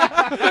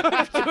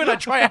swim. Doing a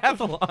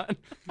triathlon.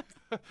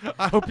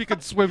 I hope you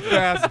can swim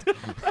fast.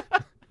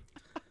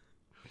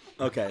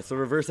 Okay, so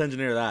reverse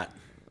engineer that.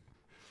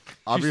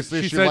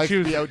 Obviously, she said likes she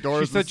was, the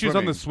outdoors. She said and she was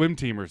on the swimming.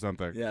 swim team or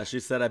something. Yeah, she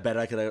said, I bet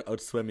I could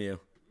outswim you.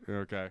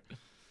 Okay.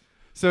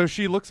 So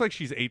she looks like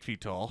she's 8 feet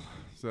tall.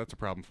 So that's a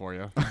problem for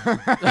you.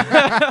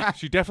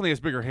 She definitely has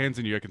bigger hands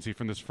than you, I can see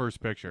from this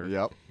first picture.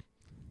 Yep.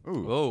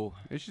 Ooh, Whoa.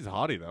 Hey, she's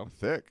hottie, though.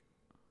 thick.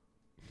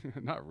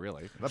 Not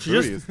really. That She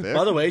booty just, is thick.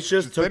 by the way, she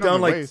just She's took thin on down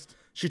the like waist.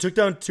 she took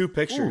down 2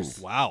 pictures.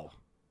 Wow.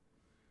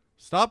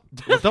 Stop.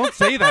 Well, don't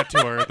say that to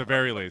her at the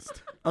very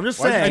least. I'm just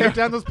Why did you saying. take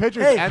down those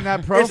pictures Hey, and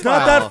that profile? it's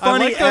not that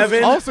funny, I like those-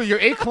 Evan. Also, you're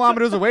 8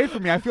 kilometers away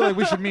from me. I feel like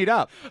we should meet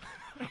up.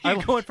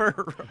 I'm going for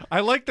her. I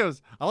like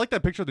those. I like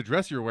that picture of the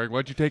dress you were wearing.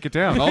 Why'd you take it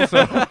down?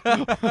 Also,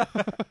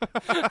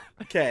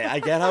 Okay, I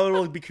get how it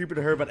will be creepy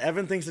to her, but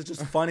Evan thinks it's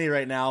just funny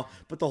right now.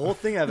 But the whole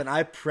thing, Evan,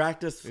 I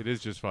practiced it is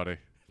just funny.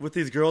 with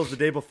these girls the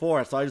day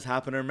before, so I just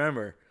happen to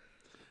remember.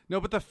 No,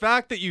 but the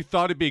fact that you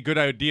thought it'd be a good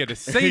idea to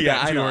say Yeah,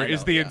 that I to know, her I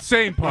is know, the yeah.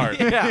 insane part.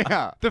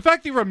 Yeah. The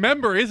fact that you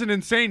remember isn't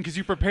insane because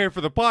you prepared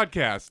for the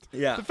podcast.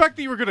 Yeah. The fact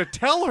that you were going to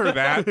tell her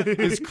that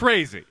is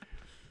crazy.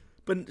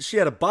 But she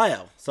had a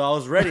bio, so I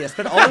was ready. I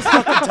spent all this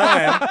fucking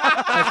time.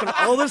 I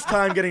spent all this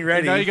time getting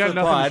ready. now you got for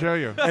the nothing to pod, show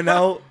you. And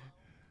now,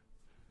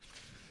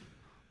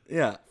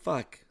 yeah,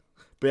 fuck.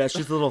 But yeah,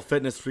 she's a little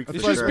fitness freak. You for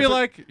should sure.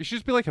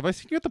 just be like, have I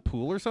seen you at the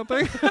pool or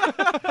something? That's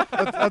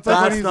like when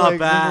That's he's not like,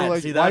 bad. when you're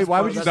like, See, why, that's why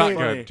fun- would you that's not say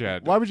funny. good,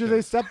 Chad. Why would you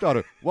say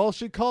stepdaughter? Well,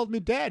 she called me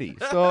daddy,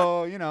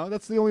 so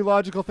that's the only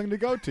logical thing to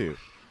go to.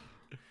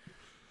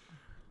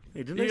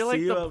 Hey, didn't I You're see like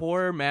you the out-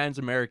 poor man's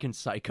American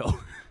Psycho.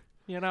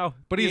 You know?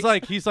 But he's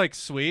like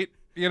sweet,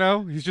 you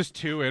know? He's just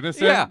too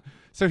innocent. Yeah.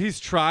 So he's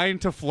trying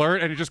to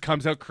flirt and it just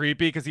comes out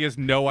creepy because he has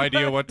no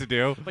idea what to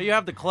do. But you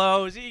have the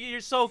clothes.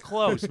 You're so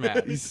close,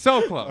 man. He's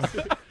so close.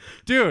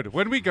 Dude,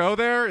 when we go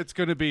there, it's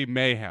going to be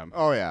mayhem.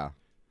 Oh yeah.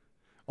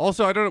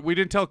 Also, we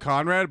didn't tell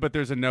Conrad, but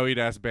there's a No Eat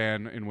Ass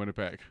ban in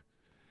Winnipeg.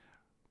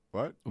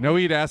 What? No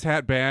Eat Ass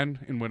hat ban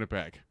in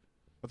Winnipeg.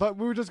 I thought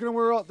we were just gonna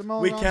wear out the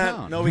We can't.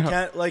 Town. No, we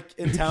can't. Like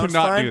in town,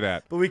 cannot fine, do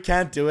that. But we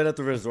can't do it at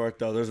the resort,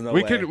 though. There's no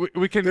We way. can There's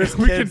we can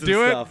kids and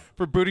do it stuff.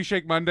 for Booty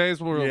Shake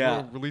Mondays. We'll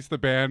Yeah. release the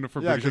ban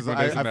for Yeah, Booty Shake because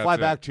Mondays. I and fly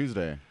that's back it.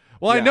 Tuesday.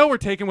 Well, I Yeah. know we're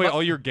taking away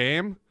all your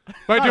game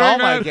by Not doing all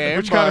my that, game,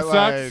 which kind of but,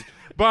 sucks. like-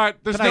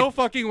 But there's Can I- no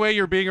fucking way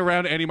you're being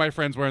around any of my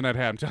friends wearing that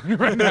hat. I'm telling you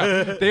right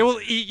now. They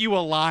will eat you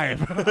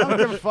alive. I don't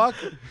give a fuck.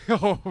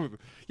 Oh,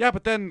 yeah,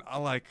 but then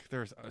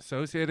they're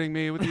associating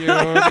me with you.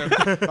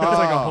 It's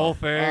like a whole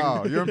thing.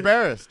 Oh, you're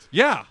embarrassed.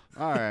 Yeah.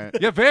 All right.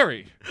 Yeah,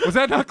 very. Was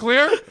that not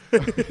clear?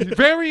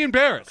 Very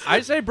embarrassed.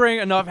 I say bring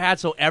enough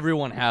hats so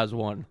everyone has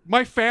one.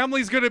 My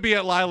family's going to be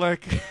at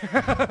Lilac.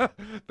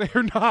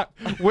 They're not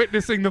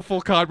witnessing the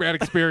full Conrad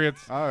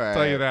experience. All right. I'll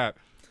tell you that.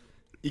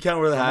 You can't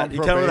wear the hat. on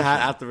You can't wear the hat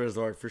probation. at the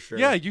resort for sure.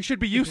 Yeah, you should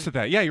be used to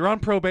that. Yeah, you're on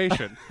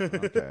probation.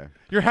 Okay.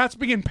 Your hat's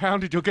being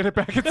impounded. You'll get it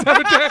back in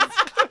 7 days.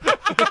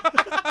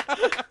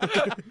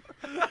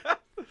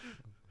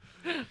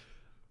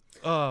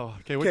 Oh,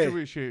 okay. What should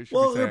we should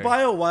Well, we her say?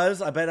 bio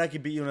was, I bet I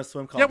could beat you in a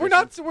swim Yeah,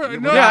 competition. we're not. You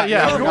No, Yeah,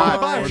 yeah, no, we're no,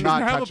 not- bio. We're She not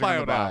doesn't have a touching bio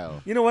the now.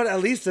 bio. You know what?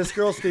 At least this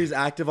girl stays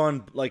active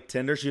on like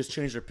Tinder. She just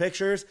changed her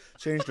pictures,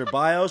 changed her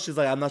bio. She's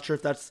like, I'm not sure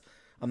if that's.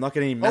 I'm not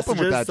getting any Open with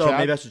messages, that, so Chad.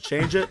 maybe I should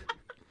change it.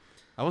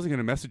 I wasn't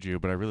gonna message you,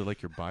 but I really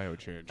like your bio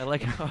change. I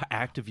like how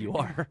active you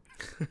are.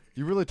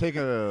 You really take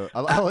a. I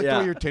like the Yeah.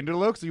 way your Tinder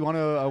looks. You want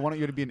to? I want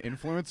you to be an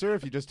influencer.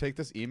 If you just take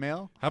this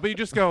email. How about you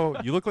just go?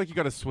 You look like you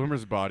got a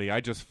swimmer's body.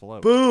 I just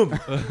float. Boom.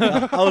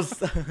 I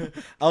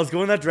was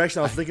going that direction.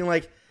 I was thinking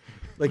like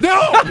No!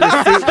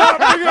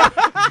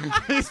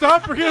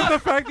 Stop bringing up the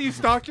fact that you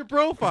stalked your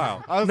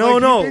profile. I was No,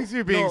 like, no. He thinks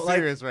you're being No, like-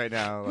 serious right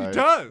now. He Like,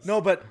 does.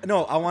 no, but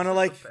no. I want to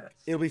like.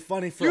 It'll be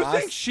funny for You us.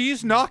 think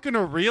she's not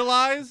gonna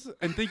realize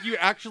and think you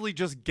actually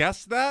just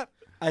guessed that?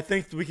 I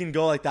think we can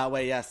go like that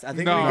way. Yes, I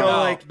think No, we go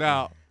like.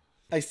 no.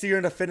 I see her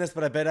in a fitness,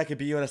 but I bet I could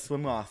beat you at a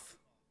swim off.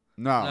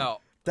 No. No.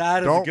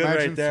 That is Don't good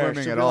mention right there.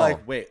 swimming She'll at be all.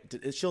 like,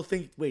 wait. She'll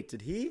think, wait,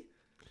 did he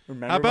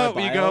remember? How about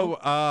my we bio? go?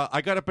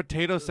 I got a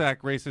potato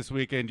sack race this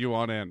weekend. You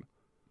want in?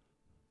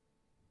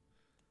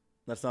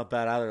 That's not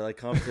bad either. Like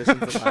competitions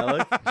that I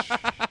like.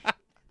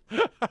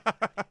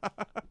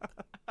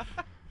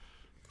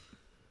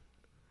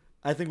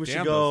 I think we should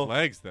Damn go. those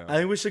legs, though. I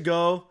think we should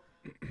go.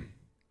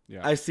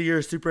 Yeah. I see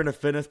you're super into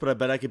fitness, but I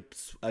bet I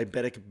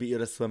could beat you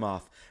to swim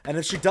off. And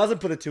if she doesn't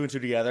put the 2 and 2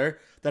 together,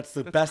 that's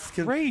the best.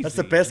 crazy. That's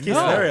the best case No.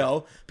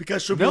 scenario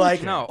because she'll be No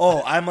like, chance.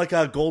 "Oh, I'm like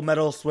a gold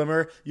medal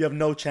swimmer. You have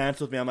no chance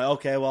with me." I'm like,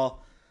 "Okay,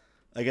 well,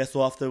 I guess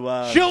we'll have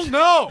to." She'll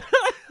know.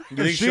 You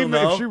think If she, she'll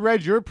know? if she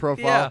read your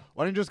profile, Yeah.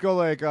 why don't you just go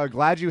like,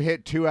 glad you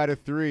hit 2 out of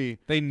 3.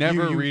 They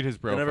never You- read his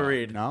profile. never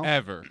read. No?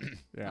 Ever.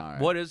 Yeah. All right.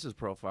 What is his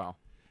profile?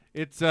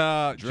 It's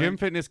gym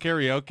fitness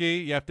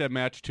karaoke. You have to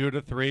match 2 out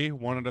of 3,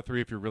 1 out of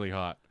 3 if you're really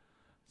hot.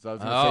 So I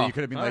was gonna say Oh, you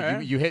could have been all like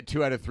right. you hit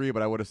 2 out of 3,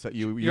 but I would have said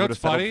you You know would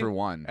what's have settled funny? for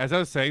 1. As I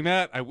was saying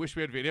that, I wish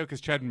we had video because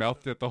Chad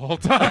mouthed it the whole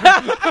time.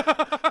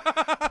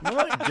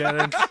 What? Get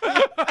it?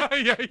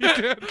 Yeah, you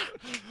did.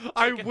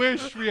 I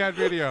wish we had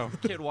video.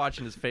 Kid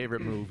watching his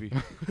favorite movie.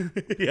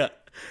 Yeah.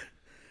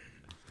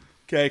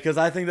 Okay, because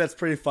I think that's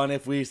pretty fun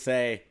if we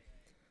say,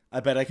 "I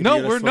bet I can No, beat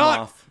you to we're swim not.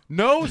 off."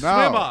 No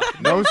swim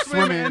off. No swim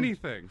swimming.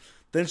 anything.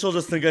 Then she'll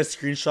just think I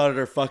screenshotted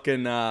her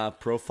fucking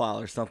profile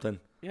or something.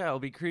 Yeah, it'll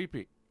be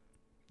creepy.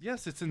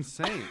 Yes, it's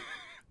insane.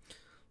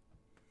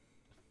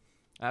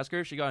 Ask her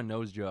if she got a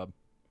nose job.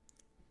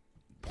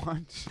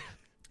 What?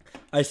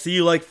 I see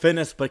you like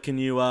fitness, but can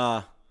you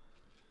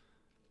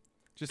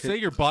Just say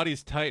your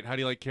body's tight. How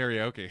do you like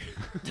karaoke?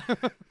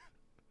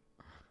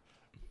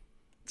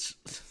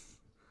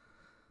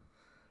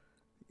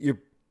 you're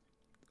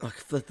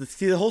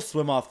see the whole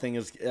swim off thing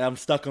is I'm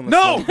stuck on the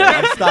No! swim.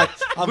 I'm stuck.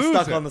 I'm Lose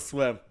stuck it. on the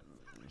swim.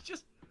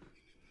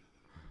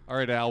 All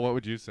right, Al, what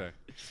would you say?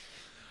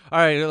 All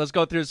right, let's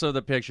go through some of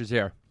the pictures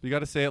here. You got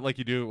to say it like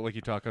you do, like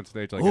you talk on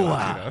stage. Like, Ooh,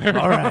 you know.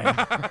 all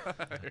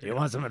right. Do you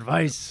want some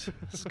advice?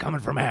 It's coming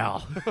from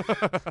Al.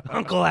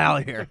 Uncle Al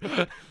here. All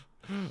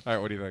right,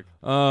 what do you think?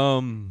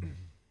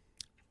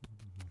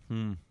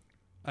 Hmm.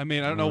 I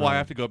mean, I don't know why I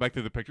have to go back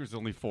through the pictures. There's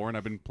only 4, and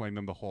I've been playing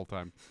them the whole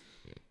time.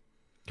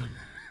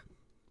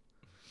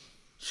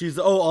 She's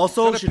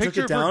also Got a she took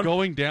picture it of her down.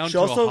 going down she to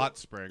also, a hot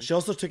spring. She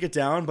also took it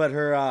down, but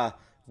her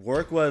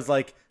work was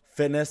like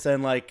fitness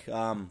and like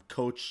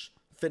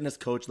fitness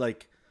coach,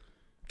 like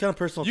kind of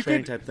personal You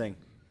training could- type thing.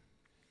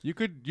 You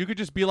could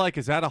just be like,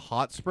 "Is that a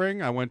hot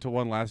spring? I went to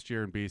one last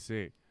year in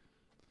BC."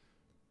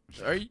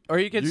 Or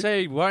you could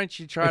say, why don't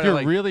you try If to you're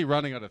like, really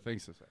running out of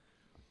things to say.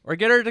 or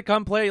get her to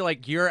come play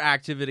like your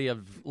activity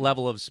of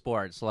level of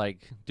sports,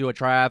 like do a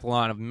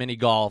triathlon of mini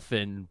golf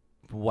and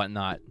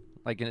whatnot,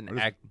 like an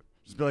act.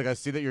 Just be like, I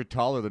see that you're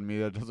taller than me.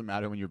 That doesn't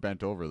matter when you're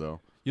bent over,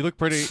 though. You look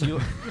pretty. You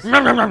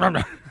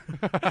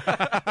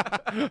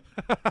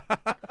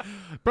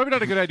Probably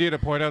not a good idea to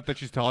point out that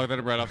she's taller than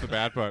him right off the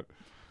bat, but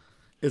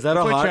Is that a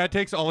it's like hot? Chad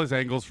takes all his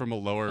angles from a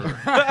lower,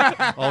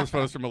 all his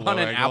photos from a low On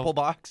an angle. apple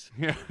box.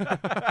 Yeah.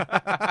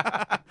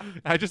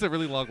 I just have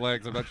really long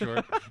legs. I'm not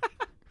sure.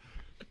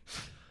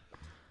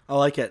 I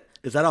like it.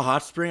 Is that a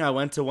hot spring? I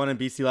went to one in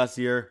BC last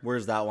year.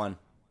 Where's that one?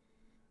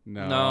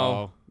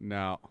 No.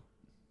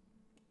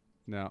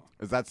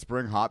 Is that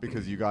spring hot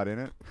because you got in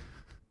it?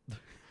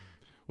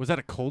 Was that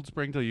a cold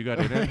spring till you got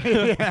in it?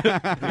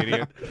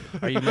 Idiot.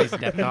 Are you my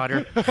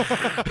stepdaughter?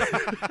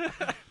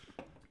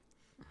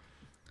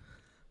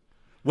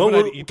 What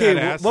I'd would eat that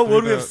ass what through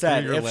would we have the-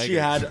 said through your if she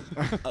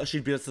leggings. had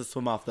she'd beat us to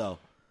swim off though?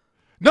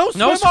 No swim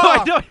No,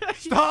 off. no.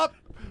 Stop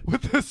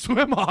with the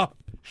swim off.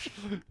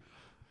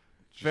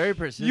 Very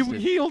persistent.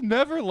 He'll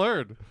never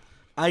learn.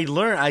 I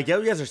get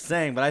what you guys are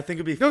saying, but I think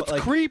it'd be No, it's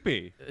like,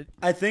 creepy.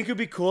 I think it'd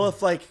be cool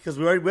if like because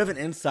we have an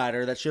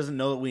insider that she doesn't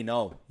know that we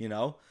know, you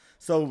know.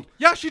 So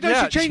Yeah, she does.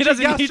 Yeah, she changed she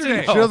doesn't it need to yesterday.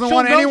 know. She doesn't She'll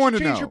want know anyone she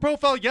to changed know. her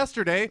profile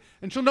yesterday,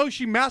 and she'll know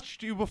she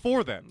matched you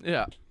before then.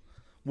 Yeah.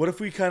 what if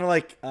we kind of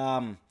like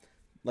Why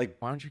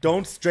don't you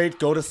don't straight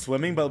go to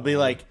swimming, but be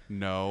like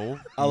No.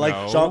 like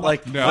no, jump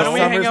like no. Why don't we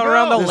hang Summer's- out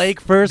around the this-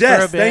 lake first Yes,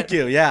 for a bit? thank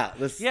you. Yeah,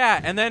 this, Yeah,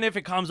 and then if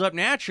it comes up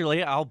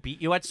naturally, I'll beat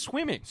you at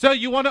swimming. So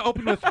you want to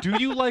open with, do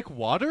you like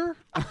water?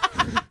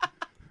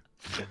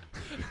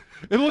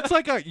 It looks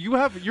like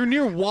you're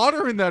near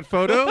water in that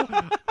photo.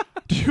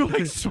 Do you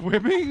like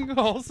swimming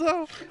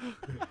also?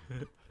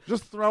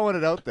 Just throwing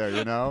it out there,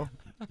 you know.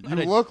 You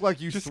look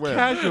like you Just swim.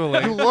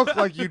 casually. You look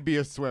like you'd be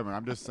a swimmer.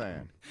 I'm just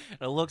saying.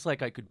 It looks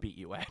like I could beat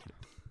you at it.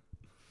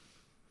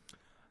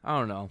 I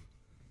don't know.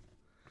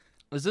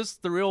 Is this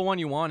the real one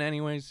you want,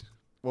 anyways?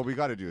 Well, we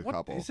got to do a What,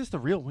 couple. is this the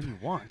real one you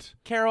want?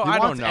 Carol, He I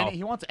don't wants know.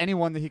 he wants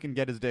anyone that he can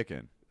get his dick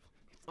in.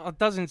 It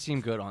doesn't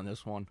seem good on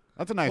this one.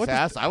 That's a nice What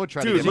ass. I would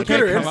try dude, to look get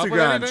at my her dick come up with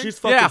Instagram. anything? She's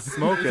fucking Yeah.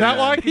 smoking. Is that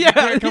why? man. 'Cause you Yeah.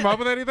 can't come up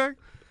with anything?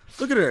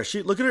 Look at her.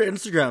 Look at her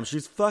Instagram.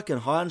 She's fucking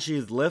hot and she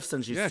lifts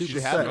and she's Yeah, super she She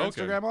has her sick.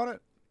 Okay. Instagram on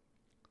it.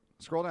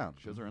 Scroll down.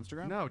 She has her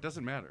Instagram. No, it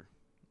doesn't matter.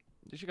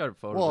 She got a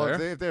photo Well,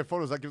 there. if they have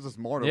photos, that gives us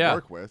more to Yeah.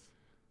 work with.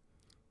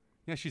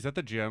 Yeah, she's at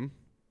the gym.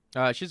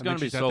 She's And gonna then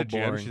be she's at so the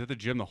gym. boring. She's at the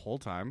gym the whole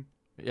time.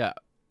 Yeah.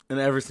 And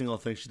every single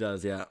thing she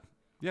does, yeah.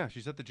 Yeah,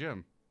 she's at the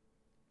gym.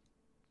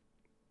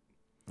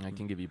 I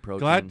can give you protein.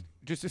 Glad.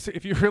 Just to say,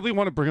 if you really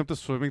want to bring up the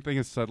swimming thing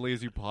as subtly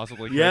as you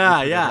possibly can, Yeah,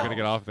 we're yeah. gonna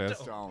get off this.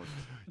 Don't.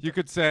 You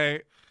could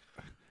say,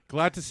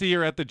 "Glad to see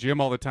you're at the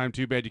gym all the time.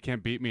 Too bad you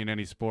can't beat me in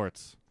any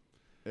sports."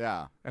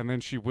 Yeah. And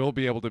then she will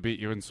be able to beat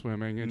you in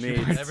swimming, and she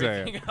Neat. might say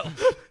Everything it.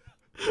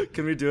 else.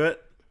 Can we do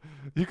it?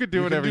 You could do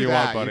You can whatever do you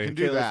that. want, You buddy. can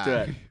do Okay, let's do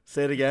that. it.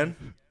 Say it again.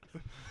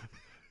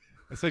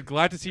 I said,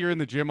 "Glad to see you're in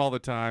the gym all the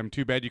time.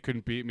 Too bad you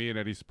couldn't beat me in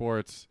any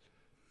sports."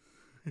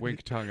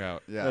 Wink, tongue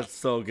out. Yeah. That's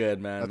so good,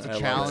 man. That's I a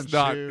love challenge. it. It's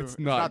not. too. It's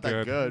not that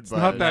good. good. It's but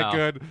not that No.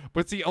 good. But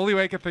it's the only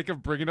way I can think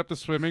of bringing up the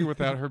swimming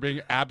without her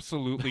being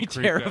absolutely creeped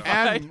out.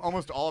 terrified. And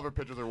almost all of her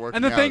pictures are working.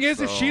 And the thing out, is,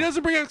 if so- she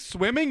doesn't bring up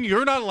swimming,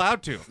 you're not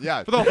allowed to.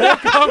 Yeah. For the whole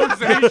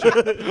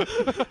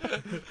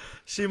conversation.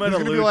 She might he's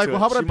allude gonna be like, to "Well, it.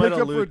 how about She I might pick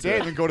you up for a allude to date it.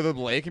 and then go to the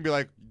lake and be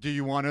like, do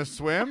you want to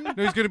swim?" No,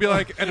 he's gonna be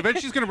like, and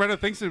eventually he's gonna run out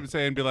of things to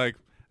say and be like,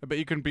 "I bet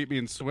you couldn't beat me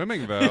in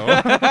swimming, though."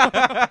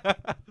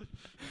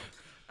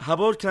 How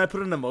about can I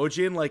put an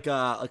emoji in like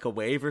a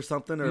wave or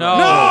something? Or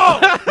No.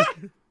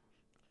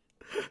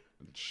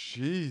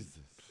 Jesus.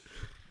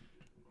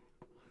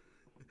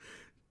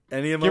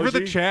 Any emoji? Give her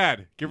the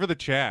Chad. Give her the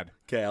Chad.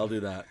 Okay, I'll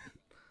do that.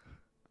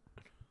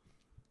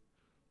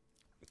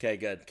 Okay,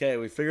 good. Okay,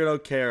 we figured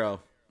out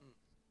Caro.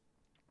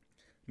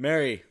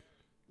 Mary.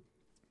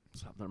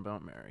 Something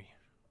about Mary.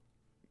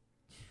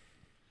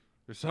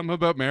 There's something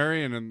about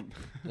Mary, and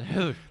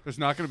there's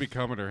not gonna be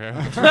cum in her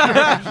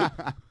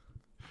hair.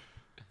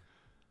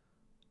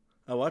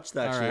 I watched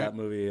actually right. that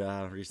movie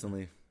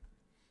recently.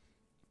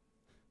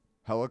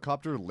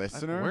 Helicopter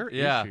listener. Where is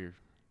Yeah. she?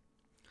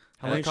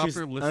 I think she's-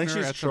 Helicopter I think listener she's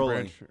at some trolling.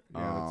 branch. Yeah,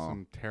 that's Oh.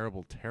 some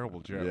terrible, terrible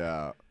joke.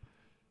 Yeah.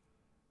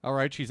 All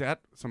right, she's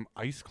at some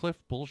ice cliff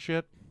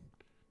bullshit.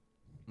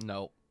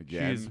 No.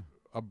 Again.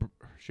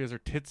 She has her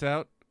tits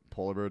out.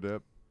 Polar bear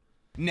dip.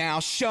 Now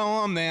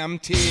show 'em them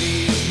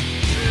titties.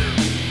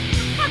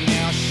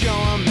 Now show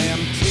 'em them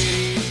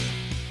titties.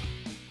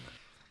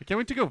 I can't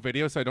wait to go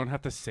video so I don't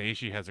have to say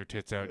she has her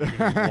tits out. You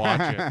can just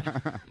watch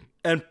it.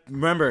 And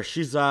remember,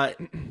 she's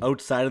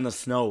outside in the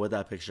snow with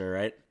that picture,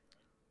 right?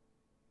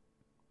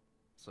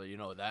 So you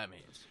know what that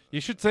means.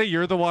 You should say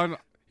you're the one.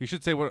 You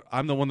should say what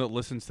I'm the one that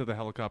listens to the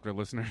helicopter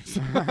listeners.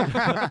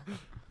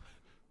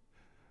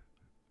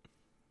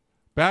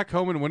 Back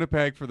home in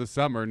Winnipeg for the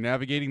summer,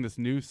 navigating this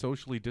new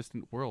socially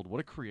distant world.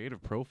 What a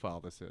creative profile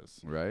this is.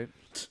 Right.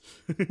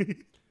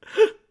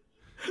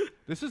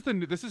 This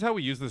is how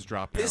we use this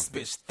drop down. This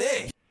bitch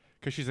thick.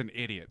 Because she's an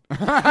idiot. I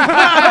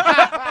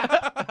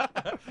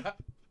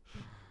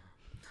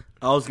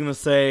was gonna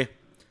say,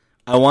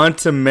 I want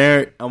the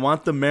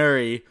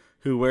Mary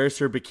who wears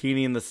her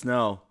bikini in the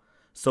snow.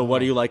 So what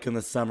do you like in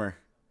the summer?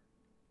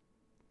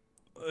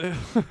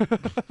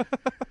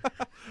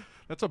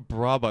 That's a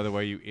bra, by the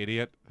way, you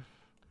idiot.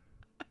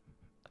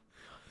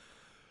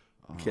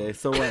 Okay,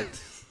 so what?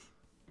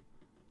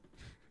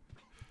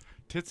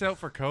 Tits out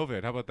for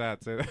COVID. How about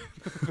that? Say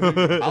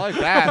that. I like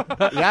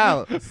that.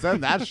 Yeah.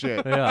 Send that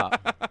shit. Yeah.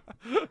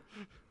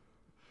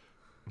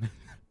 Do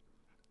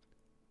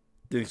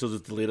you think she'll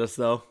just delete us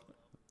though?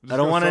 Just I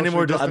don't go want any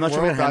more. socially I'm not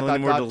sure we distant can world,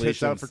 handle any more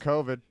tits out for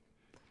deletions.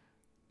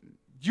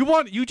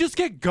 COVID. You just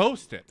get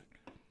ghosted.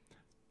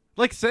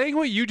 Like saying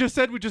what you just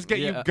said would just get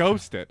you Yeah.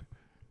 ghosted.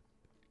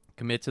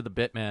 Commit to the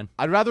bit, man.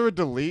 I'd rather a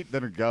delete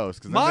than a ghost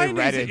because then Mine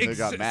they read is it and they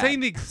got mad.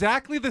 saying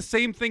exactly the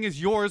same thing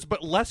as yours,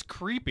 but less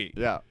creepy.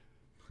 Yeah.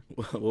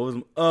 What was?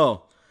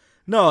 Oh,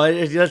 No,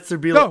 it lets her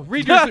be No,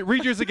 like,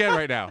 read yours again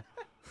right now.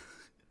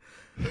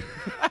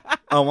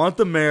 I want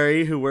the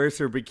Mary who wears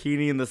her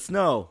bikini in the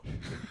snow.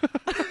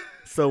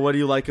 So what do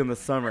you like in the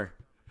summer?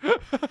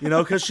 You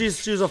know, because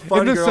she's a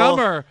fun In the girl.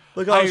 summer,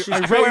 Look how she's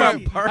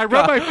wearing. I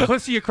rub my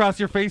pussy across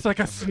your face like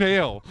a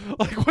snail.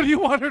 Like, what do you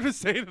want her to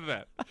say to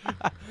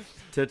that?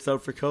 Tits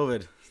out for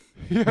COVID.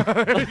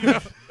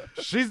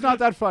 She's not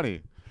that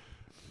funny.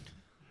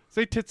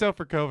 Say tits out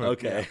for COVID.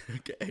 Okay.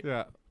 Okay.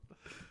 Yeah.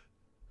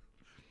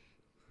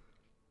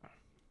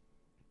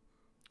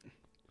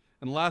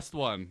 And last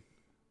one,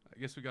 I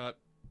guess we got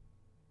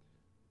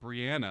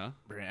Brianna.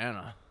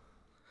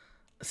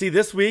 See,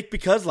 this week,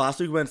 because last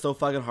week went so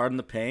fucking hard in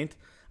the paint,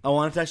 I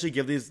wanted to actually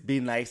be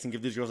nice and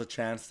give these girls a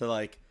chance to,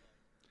 like...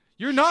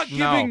 You're not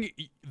giving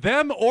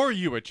them or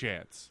you a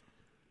chance.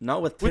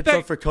 Not with tits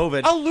out for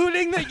COVID.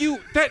 Alluding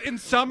that in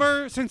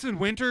summer, since in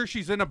winter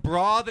she's in a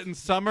bra, that in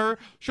summer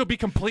she'll be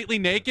completely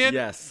naked.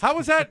 Yes. How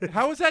is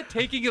that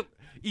taking it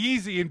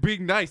easy and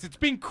being nice? It's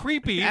being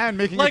creepy And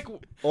making like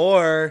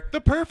Or the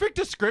perfect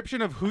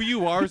description of who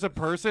you are as a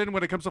person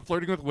when it comes to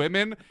flirting with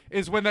women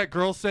is when that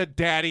girl said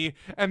daddy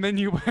and then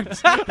you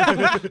went,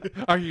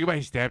 are you my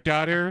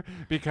stepdaughter?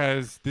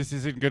 Because this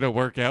isn't gonna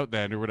work out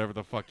then, or whatever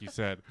the fuck you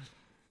said.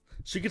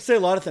 she could say a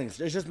lot of things.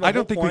 It's just my I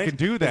don't whole think we point can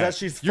do is that.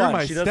 she's You're fun.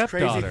 my She does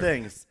crazy stepdaughter.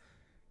 things.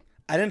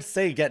 I didn't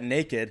say get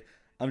naked.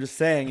 I'm just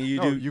saying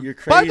you're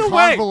crazy. By the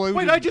way, Convoluted.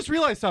 wait, I just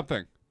realized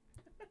something.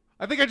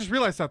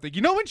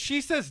 You know when she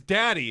says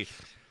daddy,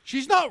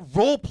 she's not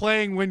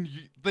role-playing when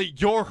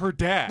you're her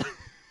dad.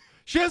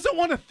 She doesn't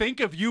want to think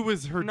of you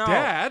as her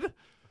dad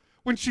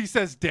when she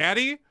says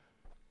daddy.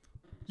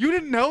 You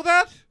didn't know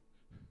that?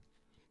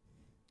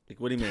 Like,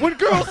 what do you mean? When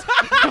girls...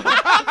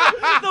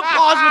 The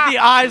pause with the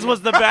eyes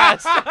was the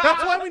best.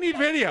 That's why we need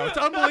video. It's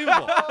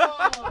unbelievable.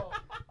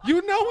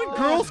 You know when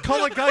girls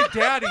call a guy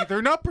daddy,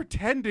 they're not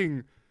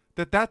pretending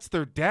that that's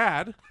their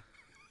dad.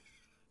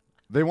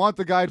 They want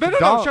the guy to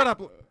No, shut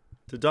up.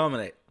 To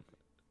dominate.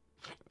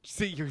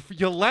 See,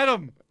 you let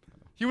him.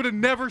 He would have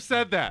never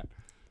said that.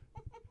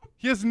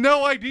 He has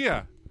no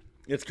idea.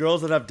 It's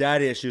girls that have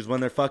daddy issues when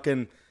they're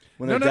fucking...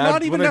 When No, their dad,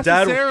 not even when their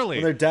necessarily.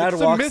 Dad, when their dad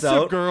it's walks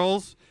submissive out...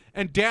 girls,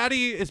 and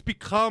daddy has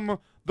become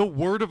the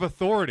word of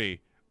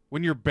authority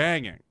when you're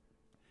banging.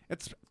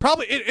 It's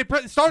probably... It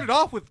started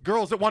off with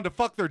girls that wanted to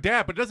fuck their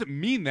dad, but it doesn't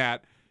mean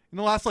that in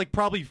the last,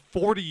 probably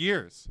 40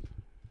 years.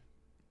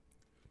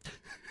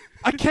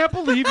 I can't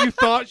believe you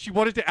thought she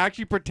wanted to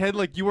actually pretend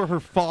like you were her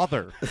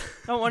father.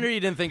 No wonder you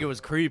didn't think it was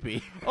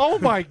creepy. Oh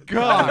my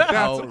god, that's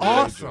Outrageous.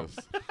 awesome.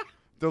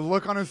 The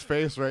look on his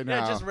face right now.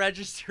 Yeah, just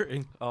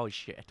registering. Oh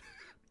shit.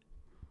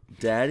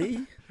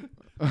 Daddy?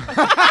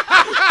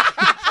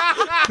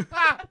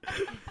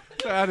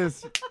 That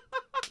is...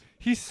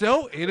 He's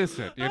so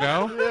innocent, you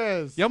know?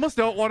 Yes. You almost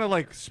don't want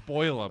to,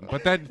 spoil him,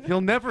 but then he'll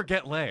never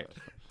get laid.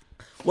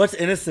 What's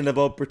innocent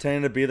about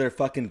pretending to be their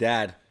fucking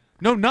dad?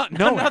 No,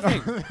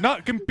 nothing.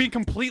 Not being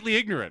completely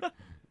ignorant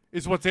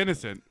is what's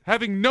innocent.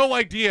 Having no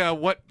idea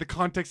what the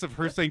context of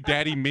her saying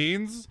daddy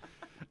means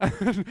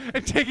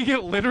and taking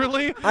it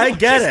literally. I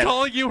get She's it.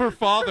 calling you her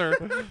father.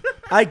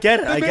 I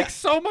get it. It makes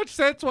so much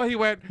sense why he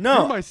went, No.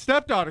 you're my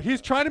stepdaughter.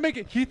 He's trying to make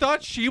it, he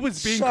thought she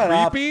was being Shut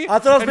up. creepy. I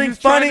thought I was and being he was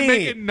trying funny. to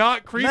make it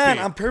not creepy. Man,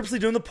 I'm purposely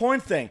doing the porn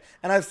thing.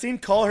 And I've seen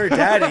Call Her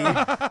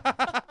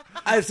Daddy.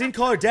 I've seen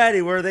Call Her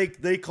Daddy where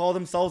they call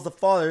themselves the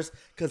fathers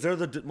because they're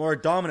the more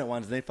dominant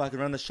ones and they fucking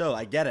run the show.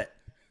 I get it.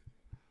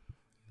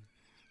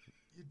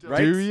 Right?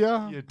 Do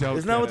ya? You don't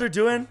Isn't that get what it. they're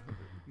doing?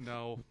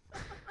 No.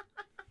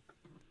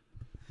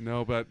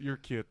 No, but you're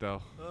cute,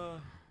 though.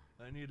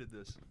 I needed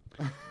this.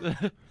 All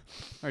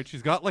right,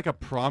 she's got a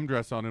prom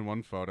dress on in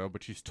one photo,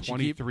 but she's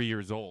 23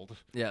 years old.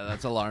 Yeah,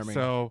 that's alarming.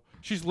 So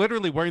she's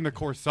literally wearing the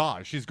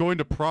corsage. She's going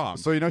to prom.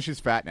 So you know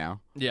she's fat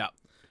now. yeah.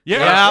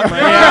 Yeah.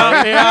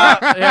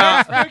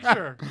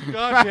 Picture.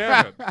 God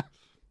damn it.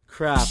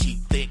 Crap. She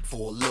thick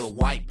for a little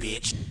white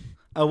bitch.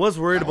 I was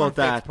worried about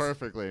Fits that.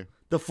 perfectly.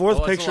 The fourth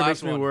Oh, it's the picture last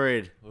makes me one.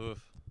 worried. Oof.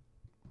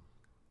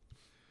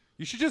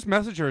 You should just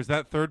message her. Is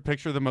that third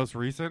picture the most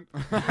recent?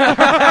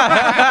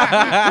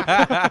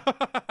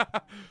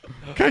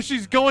 Because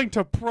she's going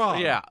to prom.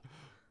 Yeah.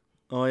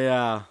 Oh,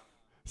 yeah.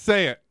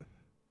 Say it.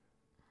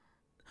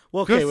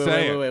 Well, okay, Just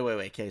say it.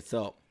 wait. Okay,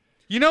 so.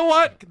 You know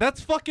what?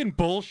 That's fucking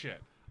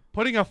bullshit.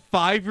 Putting a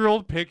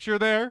 5-year-old picture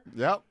there.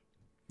 Yep.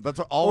 That's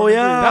all. Oh, we're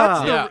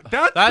yeah. Yeah.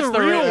 That's the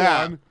real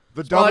Yeah. one.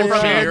 The probably double from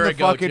a chin, year the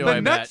ago, fucking, too, The I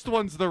bet. next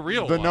one's the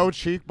real the one. no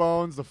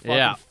cheekbones, the fucking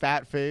Yeah.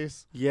 fat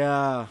face,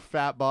 Yeah.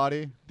 fat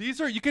body.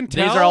 These are you can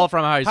tell. These are all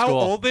from high how school.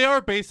 old they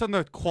are based on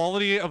the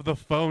quality of the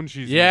phone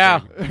she's Yeah.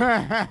 using. It's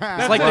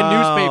like the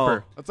Wow.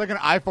 newspaper. That's like an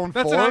iPhone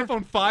 4. That's an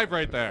iPhone 5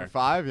 right there.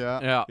 5, yeah.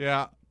 Yeah.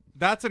 Yeah,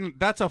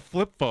 that's a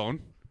flip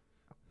phone.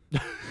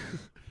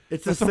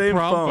 It's the That's a same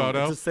prom phone. photo.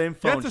 It's the same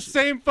Yeah, phone. it's the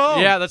same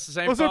phone. Yeah, that's the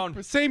same Those are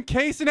phone. same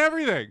case and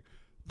everything.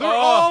 They're Oh.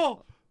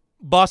 all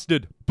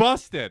Busted.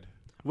 busted.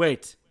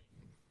 Wait.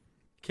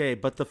 Okay,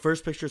 but the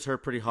first picture's her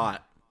pretty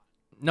hot.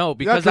 No,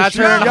 because 'cause that's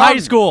she's her in young. high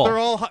school.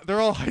 They're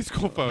all high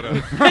school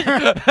photos.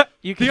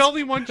 You can The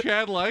only one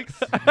Chad likes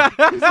is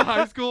the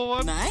high school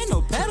one. Nah, I ain't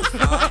no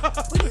pedophile.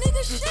 But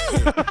nigga,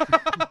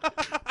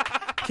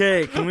 shit.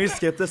 Okay, can we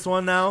skip this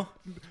one now?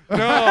 No,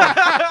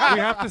 we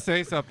have to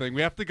say something.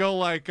 We have to go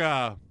like,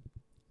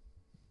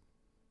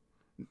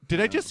 did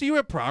I just see you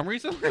at prom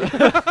recently?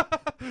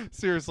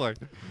 Seriously.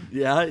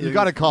 Yeah, You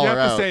got to call You her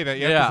have to out. say that.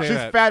 You have Yeah. to say She's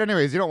that. fat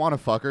anyways. You don't want to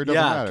fuck her. It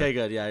doesn't Yeah, matter. okay,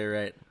 good. Yeah, you're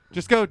right.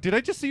 Just go, did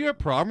I just see you at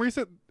prom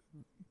recent?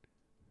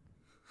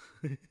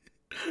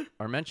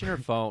 or mention her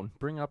phone.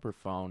 Bring up her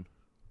phone.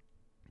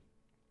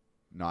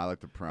 No, I like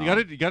the prom.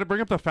 You gotta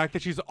bring up the fact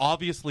that she's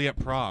obviously at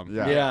prom.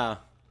 Yeah. Yeah.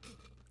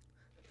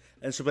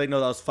 And she'll be like, no,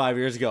 that was 5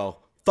 years ago.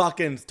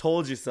 Fucking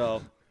told you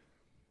so.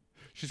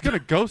 She's gonna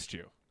ghost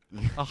you.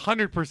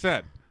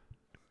 100%.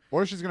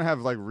 Or she's gonna have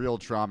like real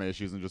trauma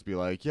issues and just be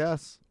like,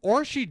 yes.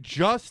 Or she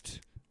just.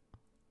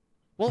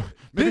 Well,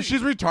 Maybe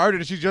she's retarded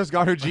and she just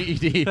got her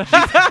GED.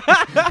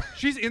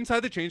 she's inside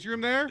the changing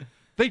room there.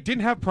 They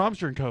didn't have proms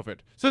during COVID.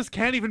 So this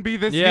can't even be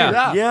this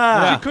Yeah. year.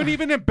 Yeah. She couldn't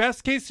even, in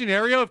best case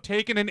scenario, have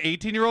taken an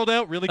 18-year-old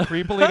out really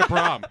creepily to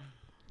prom.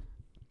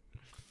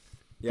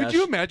 Yeah, Could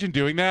you imagine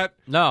doing that?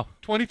 No.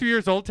 23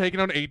 years old, taking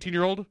on an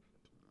 18-year-old,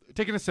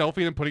 taking a selfie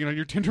and then putting it on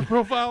your Tinder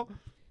profile?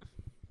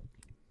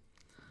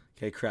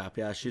 Okay, crap.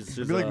 Yeah, she's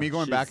It'd be like me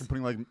going back and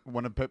putting like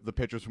one of the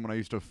pictures from when I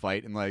used to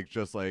fight and like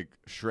just like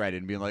shred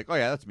and being like, oh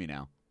yeah, that's me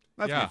now.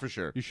 That's Yeah, me for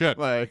sure. you should.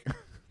 Like,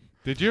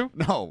 Did you?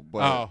 no, but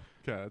Oh,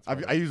 okay. That's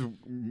fine. I use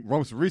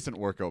most recent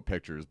workout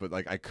pictures, but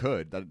like I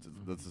could. That's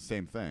the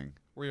same thing.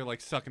 Where you're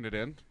like sucking it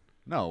in.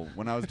 No,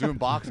 when I was doing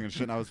boxing and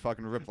shit, and I was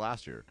fucking ripped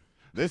last year.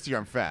 This year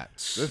I'm fat.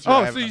 This year Oh,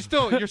 I have-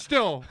 so you're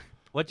still.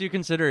 What do you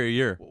consider a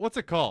year? What's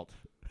it called?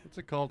 What's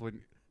it called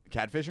when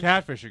catfishing?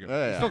 catfishing him? Yeah,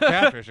 You're yeah. still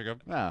catfishing him.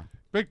 Yeah,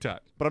 Big time.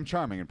 but I'm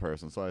charming in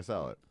person, so I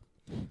sell it.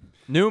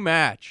 New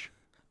match.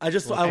 I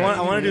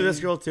want to do this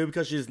girl too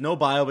because she's no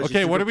bio, but she's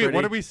Okay, super what pretty.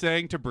 are we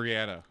saying to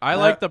Brianna? I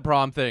like the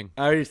prom thing.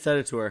 I already said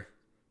it to her.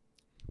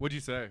 What'd you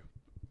say?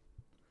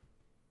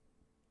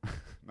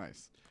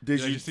 Nice. Did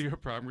Did you? you see her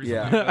prom recently?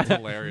 Yeah. That's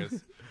hilarious.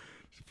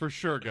 For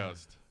sure,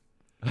 Ghost.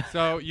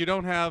 So you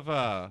don't have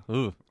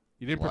Ooh.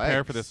 you didn't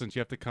prepare for Legs. this since you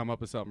have to come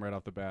up with something right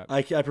off the bat.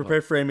 I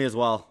prepared for Amy as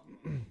well.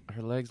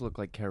 Her legs look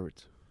like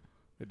carrots.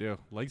 They do.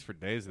 Legs for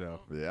days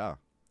though. Yeah,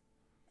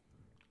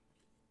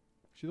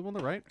 She the one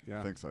on the right? Yeah.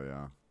 I think so.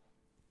 Yeah.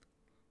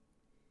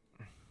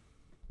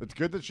 It's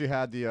good that she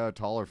had the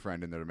taller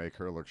friend in there to make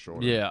her look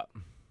shorter. Yeah.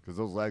 Because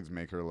those legs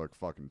make her look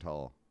fucking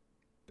tall.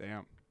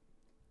 Damn.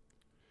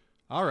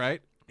 All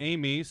right.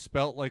 Amy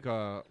spelt like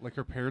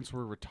her parents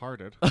were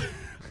retarded.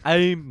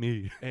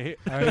 Amy. Amy.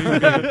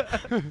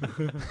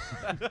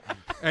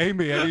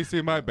 Amy, have you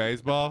seen my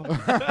baseball?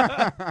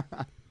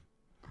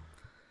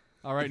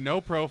 All right, no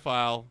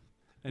profile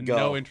and Go.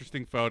 no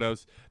interesting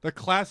photos. The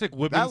classic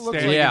women That looks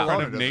standing like in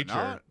front Kelowna, of does it nature.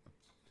 not?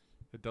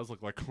 It does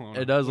look like Kelowna.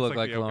 It does Looks look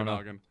like the Kelowna.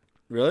 Okanagan.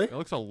 Really? It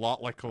looks a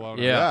lot like Kelowna.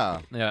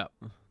 Yeah. Yeah.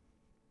 Yeah.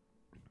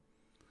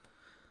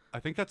 I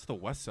think that's the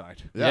west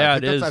side. Yeah, I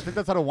it think is. I think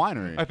that's at a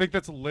winery. I think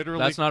that's literally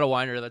That's not a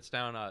winery. That's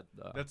down at.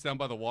 that's down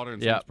by the water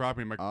and Yeah. someone's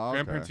property. My Oh, okay.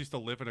 grandparents used to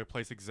live in a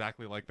place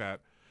exactly like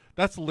that.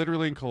 That's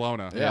literally in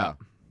Kelowna. yeah.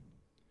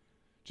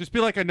 Just be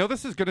like, I know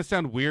this is going to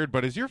sound weird,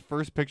 but is your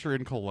first picture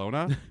in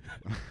Kelowna?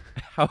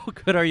 How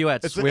good are you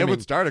at It swimming?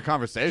 would start a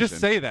conversation.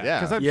 Just say that. Yeah.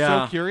 Because I'm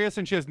Yeah. so curious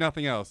and she has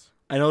nothing else.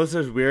 I know this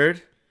is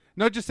weird.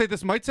 No, just say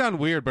this might sound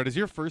weird, but is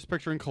your first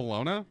picture in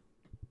Kelowna?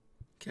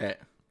 Okay.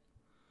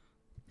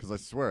 Because I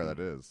swear that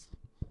is.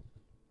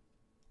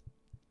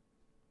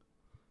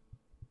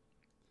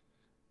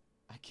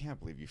 I can't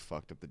believe you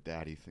fucked up the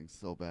daddy thing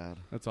so bad.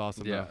 That's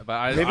awesome. yeah, though. but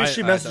I, Maybe I,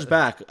 she I- messaged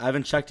back. I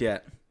haven't checked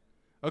yet.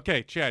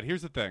 Okay, Chad,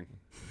 here's the thing.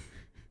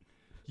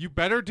 You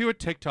better do a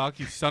TikTok,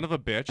 you son of a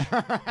bitch,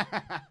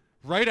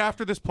 right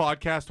after this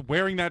podcast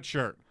wearing that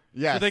shirt.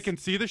 Yes. So they can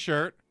see the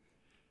shirt.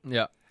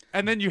 Yeah.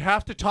 And then you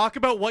have to talk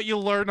about what you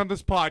learned on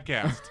this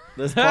podcast.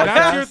 This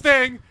That's your podcast.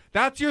 thing.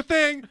 That's your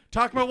thing.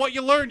 Talk about what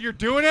you learned. You're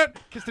doing it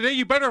because today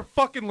you better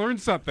fucking learn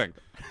something.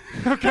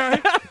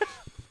 Okay?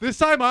 This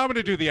time I'm going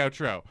to do the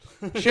outro.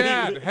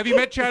 Chad, Have You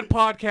Met Chad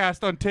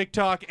podcast on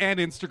TikTok and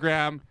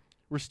Instagram.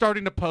 We're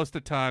starting to post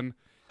a ton.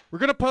 We're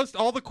going to post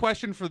all the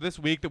questions for this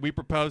week that we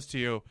proposed to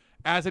you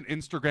as an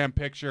Instagram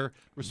picture.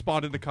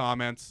 Respond in the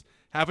comments.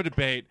 Have a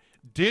debate.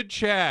 Did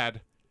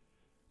Chad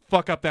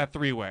fuck up that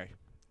three-way?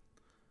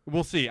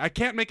 We'll see. I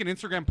can't make an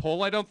Instagram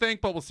poll, I don't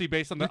think, but we'll see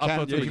based on the You can.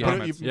 upvotes Yeah, in you the can.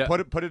 comments. You Yeah.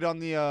 put it on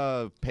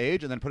the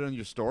page and then put it on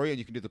your story, and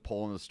you can do the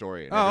poll on the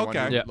story. And Oh, everyone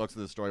okay. who Yeah. looks at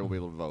the story will be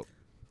able to vote.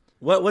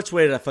 Which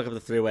way did I fuck up the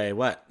three-way?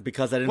 What?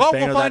 Because I didn't Well,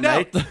 bang we'll her that find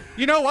out. night?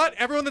 You know what?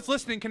 Everyone that's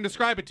listening can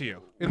describe it to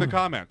you in the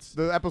comments.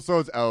 The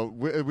episode's out.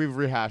 We've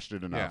rehashed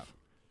it enough. Yeah.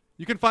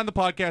 You can find the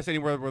podcast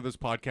anywhere where there's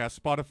podcasts.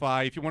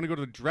 Spotify. If you want to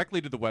go directly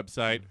to the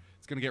website,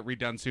 it's going to get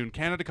redone soon.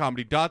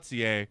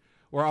 CanadaComedy.ca,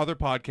 where other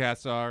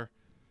podcasts are.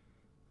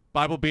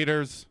 Bible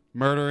Beaters,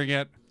 Murdering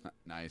It.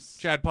 Nice.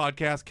 Chad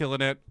Podcast,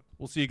 killing it.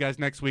 We'll see you guys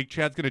next week.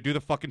 Chad's going to do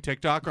the fucking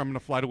TikTok, or I'm going to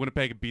fly to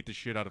Winnipeg and beat the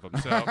shit out of him.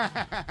 So,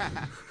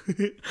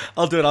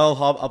 I'll do it.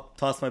 I'll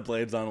toss my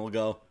blades on. We'll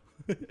go.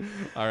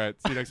 All right.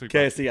 See you next week.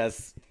 Okay, see you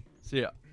guys. See ya.